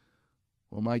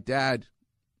 Well, my dad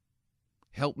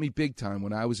helped me big time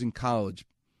when I was in college,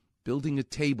 building a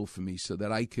table for me so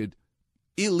that I could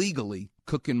illegally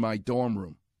cook in my dorm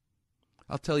room.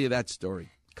 I'll tell you that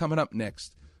story coming up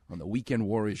next on the Weekend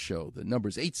Warriors Show. The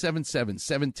number's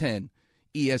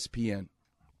 877-710-ESPN.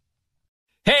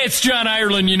 Hey, it's John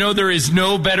Ireland. You know there is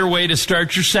no better way to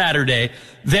start your Saturday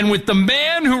than with the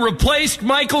man who replaced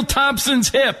Michael Thompson's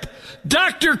hip,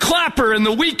 Dr. Clapper and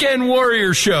the Weekend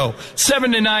Warrior Show,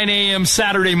 7 to 9 a.m.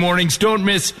 Saturday mornings. Don't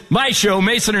miss my show,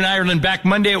 Mason and Ireland, back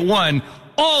Monday at 1,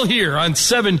 all here on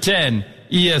 710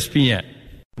 ESPN.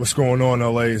 What's going on,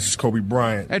 LA? This is Kobe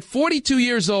Bryant. At 42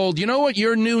 years old, you know what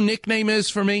your new nickname is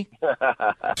for me?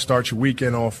 Start your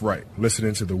weekend off right.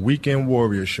 Listening to the Weekend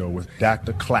Warrior Show with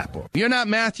Dr. Clapper. You're not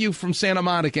Matthew from Santa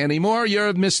Monica anymore.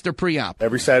 You're Mr. Pre-Op.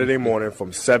 Every Saturday morning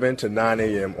from 7 to 9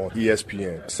 a.m. on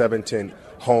ESPN, 710,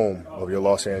 home of your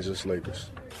Los Angeles Lakers.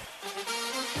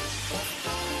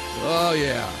 Oh,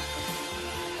 yeah.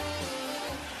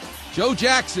 Joe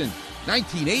Jackson,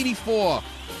 1984.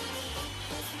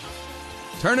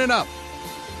 Turn it up.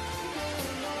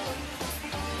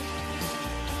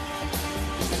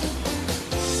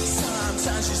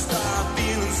 Sometimes you start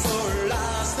feeling so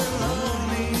lost and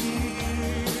lonely.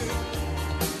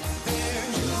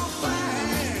 Then you'll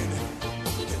find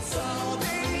it's all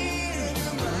in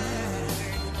your mind.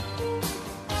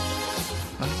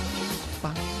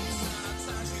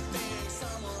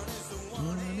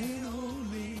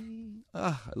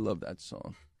 I love that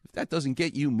song. If that doesn't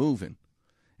get you moving.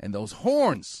 And those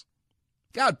horns.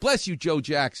 God bless you, Joe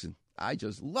Jackson. I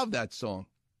just love that song.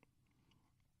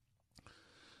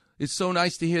 It's so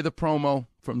nice to hear the promo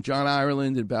from John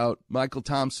Ireland about Michael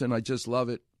Thompson. I just love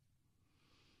it.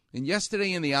 And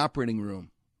yesterday in the operating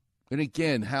room, and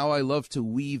again, how I love to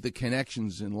weave the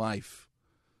connections in life.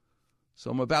 So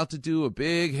I'm about to do a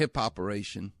big hip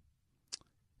operation.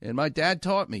 And my dad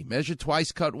taught me, measure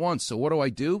twice, cut once. So what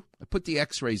do? I put the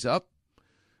x-rays up,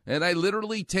 and I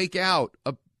literally take out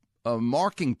a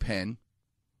marking pen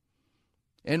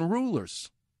and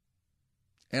rulers.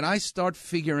 And I start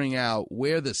figuring out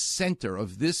where the center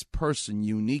of this person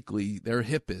uniquely, their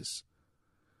hip is.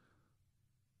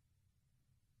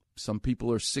 Some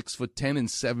people are 6'10" and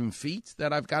 7 feet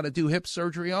that I've got to do hip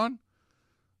surgery on.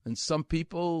 And some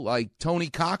people, like Tony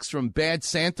Cox from Bad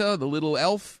Santa, the little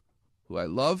elf, who I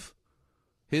love,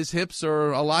 his hips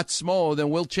are a lot smaller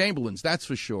than Wilt Chamberlain's, that's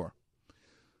for sure.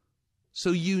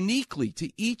 So uniquely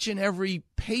to each and every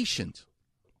patient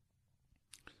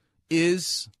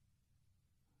is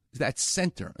that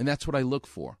center, and that's what I look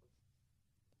for.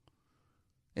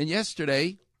 And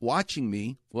yesterday, watching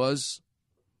me was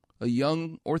a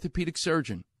young orthopedic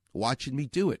surgeon watching me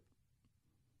do it.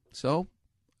 So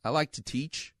I like to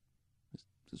teach.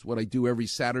 This is what I do every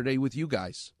Saturday with you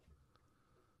guys.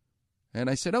 And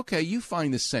I said, okay, you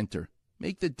find the center.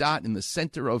 Make the dot in the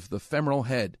center of the femoral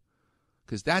head,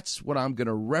 because that's what I'm going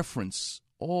to reference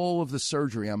all of the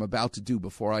surgery I'm about to do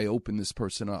before I open this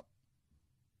person up.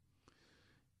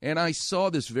 And I saw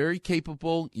this very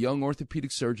capable young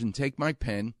orthopedic surgeon take my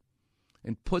pen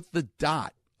and put the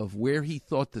dot of where he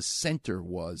thought the center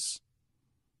was.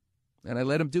 And I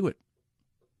let him do it.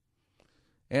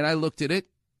 And I looked at it,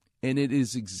 and it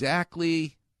is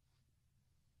exactly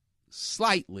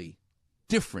slightly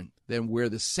different than where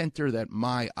the center that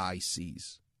my eye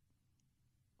sees.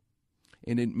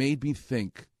 And it made me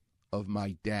think of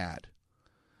my dad,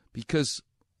 because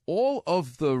all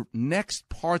of the next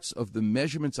parts of the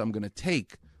measurements I'm going to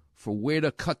take for where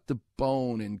to cut the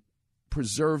bone and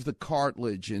preserve the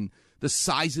cartilage and the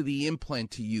size of the implant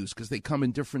to use, because they come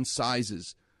in different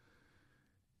sizes,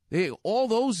 all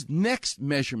those next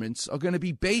measurements are going to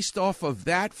be based off of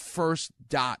that first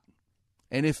dot.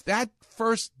 And if that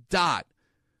first dot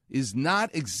is not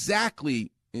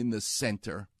exactly in the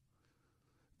center,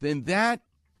 then that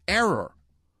error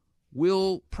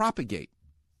will propagate.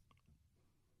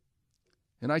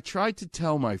 And I tried to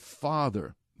tell my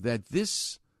father that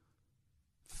this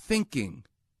thinking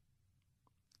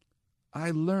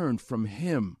I learned from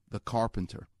him, the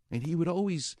carpenter. And he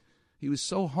was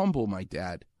so humble, my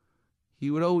dad.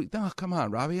 He would always, no, come on,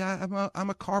 Robbie, I'm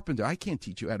a carpenter. I can't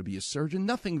teach you how to be a surgeon.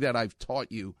 Nothing that I've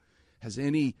taught you has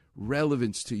any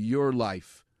relevance to your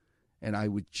life. And I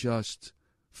would just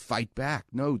fight back.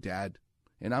 No, Dad.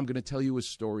 And I'm going to tell you a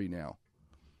story now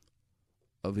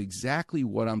of exactly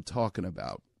what I'm talking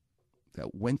about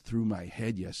that went through my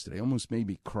head yesterday. Almost made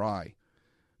me cry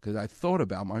because I thought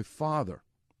about my father.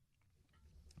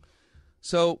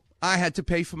 So I had to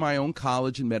pay for my own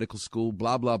college and medical school,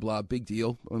 blah, blah, blah, big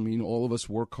deal. I mean, all of us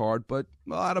work hard, but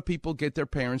a lot of people get their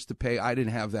parents to pay. I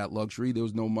didn't have that luxury. There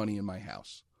was no money in my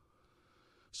house.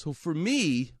 So for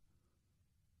me,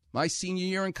 my senior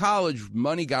year in college,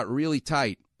 money got really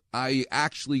tight. I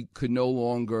actually could no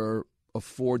longer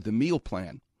afford the meal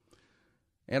plan.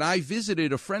 And I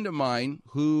visited a friend of mine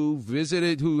who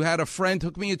had a friend,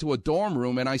 took me into a dorm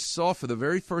room, and I saw for the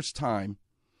very first time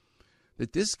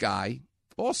that this guy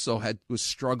also was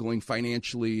struggling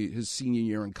financially his senior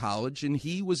year in college, and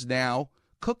he was now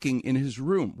cooking in his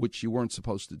room, which you weren't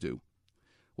supposed to do.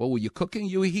 Well, were you cooking?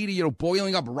 You were heating,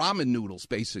 boiling up ramen noodles,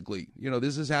 basically.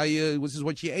 This is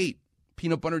what you ate.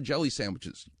 Peanut butter jelly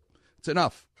sandwiches. It's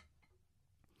enough.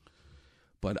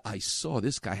 But I saw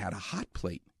this guy had a hot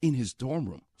plate in his dorm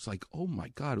room. It's like, oh my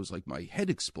God, it was like my head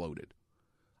exploded.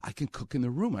 I can cook in the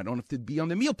room. I don't have to be on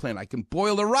the meal plan. I can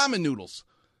boil the ramen noodles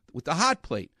with the hot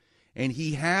plate. And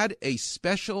he had a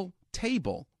special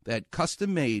table that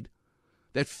custom made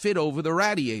that fit over the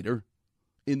radiator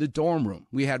in the dorm room.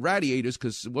 We had radiators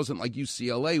because it wasn't like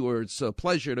UCLA where it's a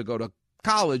pleasure to go to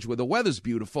college where the weather's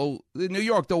beautiful. In New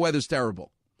York, the weather's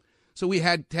terrible. So we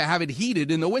had to have it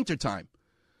heated in the wintertime.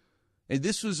 And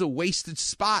this was a wasted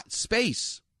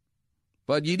space,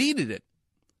 but you needed it.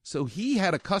 So he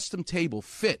had a custom table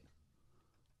fit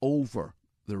over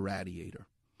the radiator.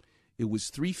 It was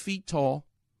 3 feet tall,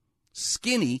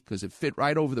 skinny because it fit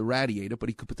right over the radiator, but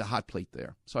he could put the hot plate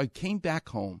there. So I came back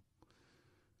home,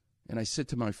 and I said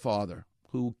to my father,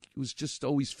 who was just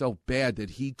always felt bad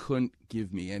that he couldn't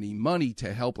give me any money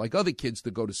to help like other kids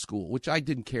to go to school, which I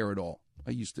didn't care at all.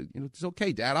 I used to, it's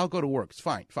okay, Dad, I'll go to work. It's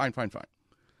fine.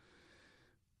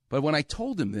 But when I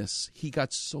told him this, he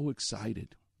got so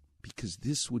excited because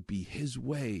this would be his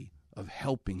way of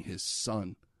helping his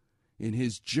son in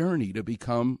his journey to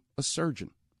become a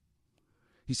surgeon.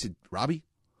 He said, Robbie,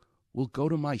 we'll go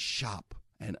to my shop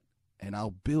and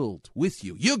I'll build with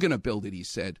you. You're going to build it, he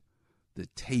said, the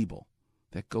table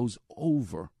that goes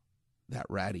over that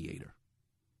radiator.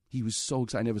 He was so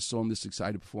excited. I never saw him this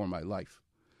excited before in my life.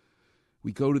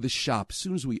 We go to the shop. As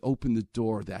soon as we open the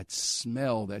door, that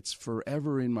smell that's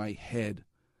forever in my head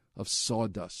of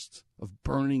sawdust, of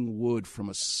burning wood from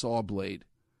a saw blade,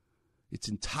 it's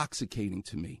intoxicating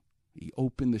to me. He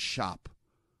opened the shop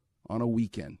on a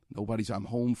weekend. I'm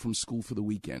home from school for the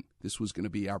weekend. This was going to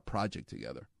be our project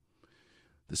together.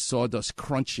 The sawdust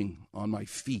crunching on my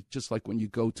feet, just like when you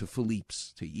go to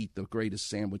Philippe's to eat the greatest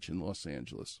sandwich in Los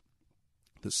Angeles.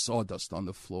 The sawdust on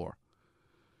the floor.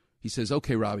 He says,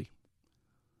 okay, Robbie,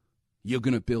 you're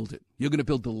going to build it. You're going to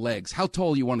build the legs. How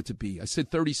tall you want it to be? I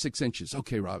said 36 inches.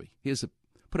 Okay, Robbie,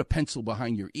 put a pencil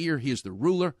behind your ear. Here's the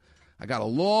ruler. I got a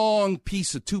long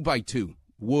piece of 2x2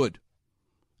 wood.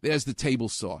 There's the table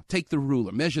saw. Take the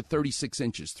ruler. Measure 36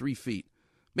 inches, 3 feet.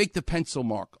 Make the pencil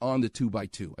mark on the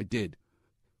 2x2. I did.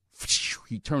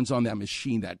 He turns on that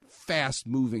machine, that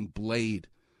fast-moving blade.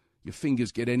 Your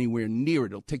fingers get anywhere near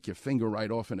it, it'll take your finger right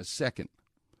off in a second.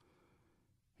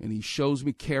 And he shows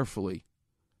me carefully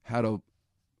how to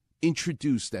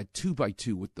introduce that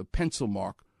 2x2 with the pencil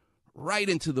mark right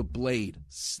into the blade.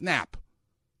 Snap.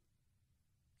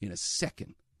 In a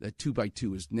second, that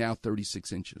 2x2 is now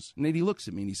 36 inches. And then he looks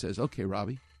at me and he says, okay,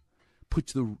 Robbie,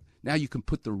 now you can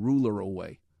put the ruler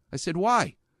away. I said,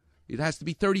 why? It has to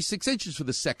be 36 inches for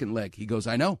the second leg. He goes,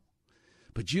 I know,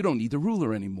 but you don't need the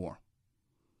ruler anymore.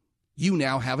 You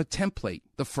now have a template,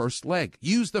 the first leg.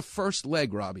 Use the first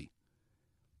leg, Robbie.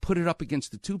 Put it up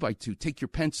against the 2x2. Take your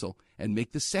pencil and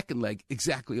make the second leg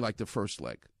exactly like the first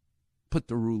leg. Put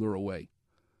the ruler away.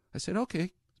 I said,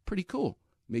 okay, pretty cool.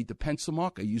 Made the pencil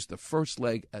mark. I used the first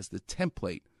leg as the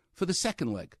template for the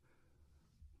second leg.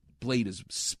 Blade is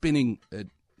spinning at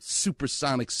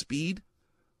supersonic speed.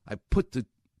 I put the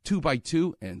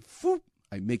 2x2 and whoop,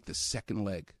 I make the second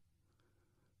leg.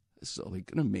 It's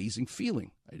like an amazing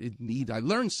feeling. I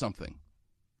learned something.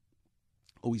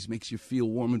 Always makes you feel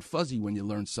warm and fuzzy when you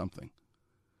learn something.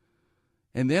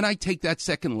 And then I take that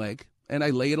second leg and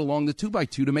I lay it along the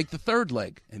 2x2 to make the third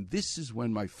leg. And this is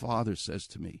when my father says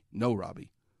to me, no, Robbie,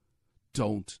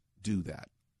 don't do that.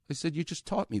 I said, you just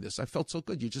taught me this. I felt so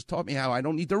good. You just taught me how I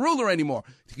don't need the ruler anymore.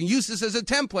 You can use this as a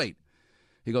template.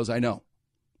 He goes, I know,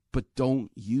 but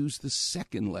don't use the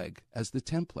second leg as the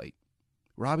template.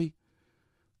 Robbie,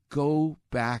 go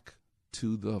back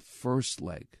to the first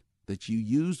leg that you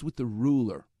used with the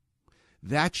ruler.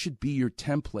 That should be your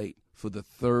template for the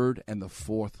third and the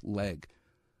fourth leg.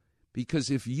 Because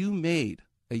if you made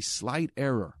a slight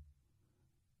error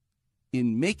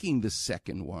in making the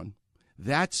second one,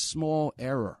 that small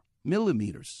error,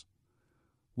 millimeters,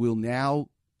 will now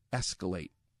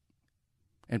escalate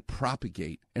and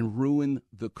propagate and ruin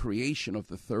the creation of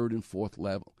the third and fourth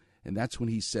level. And that's when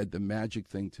he said the magic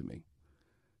thing to me.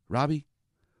 Robbie,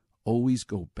 always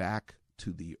go back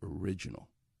to the original.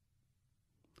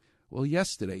 Well,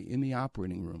 yesterday in the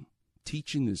operating room,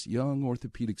 teaching this young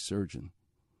orthopedic surgeon,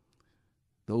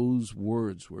 those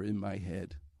words were in my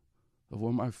head of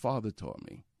what my father taught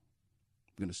me.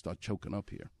 I'm going to start choking up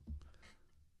here.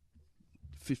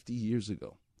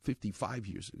 55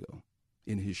 years ago,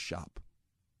 in his shop.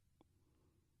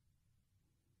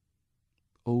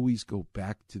 always go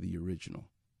back to the original,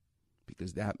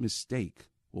 because that mistake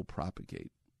will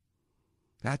propagate.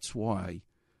 That's why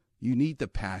you need the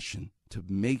passion to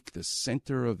make the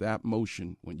center of that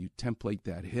motion when you template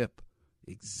that hip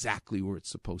exactly where it's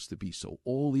supposed to be. So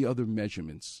all the other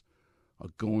measurements are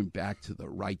going back to the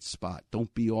right spot.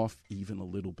 Don't be off even a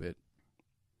little bit.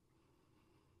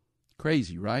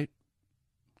 Crazy, right?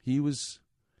 He was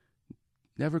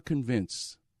never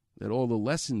convinced that all the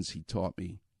lessons he taught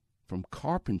me from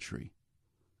carpentry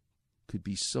could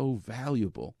be so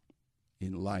valuable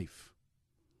in life.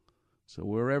 So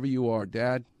wherever you are,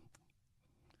 Dad,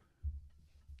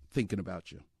 thinking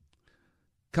about you.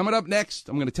 Coming up next,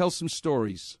 I'm going to tell some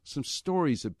stories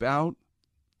about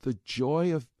the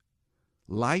joy of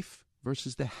life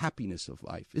versus the happiness of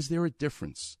life. Is there a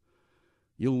difference?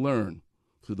 You'll learn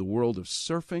through the world of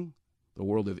surfing, the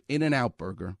world of In-N-Out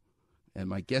Burger, and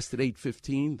my guest at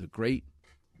 8:15, the great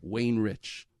Wayne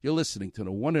Rich. You're listening to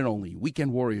the one and only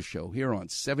Weekend Warrior Show here on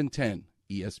 710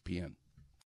 ESPN.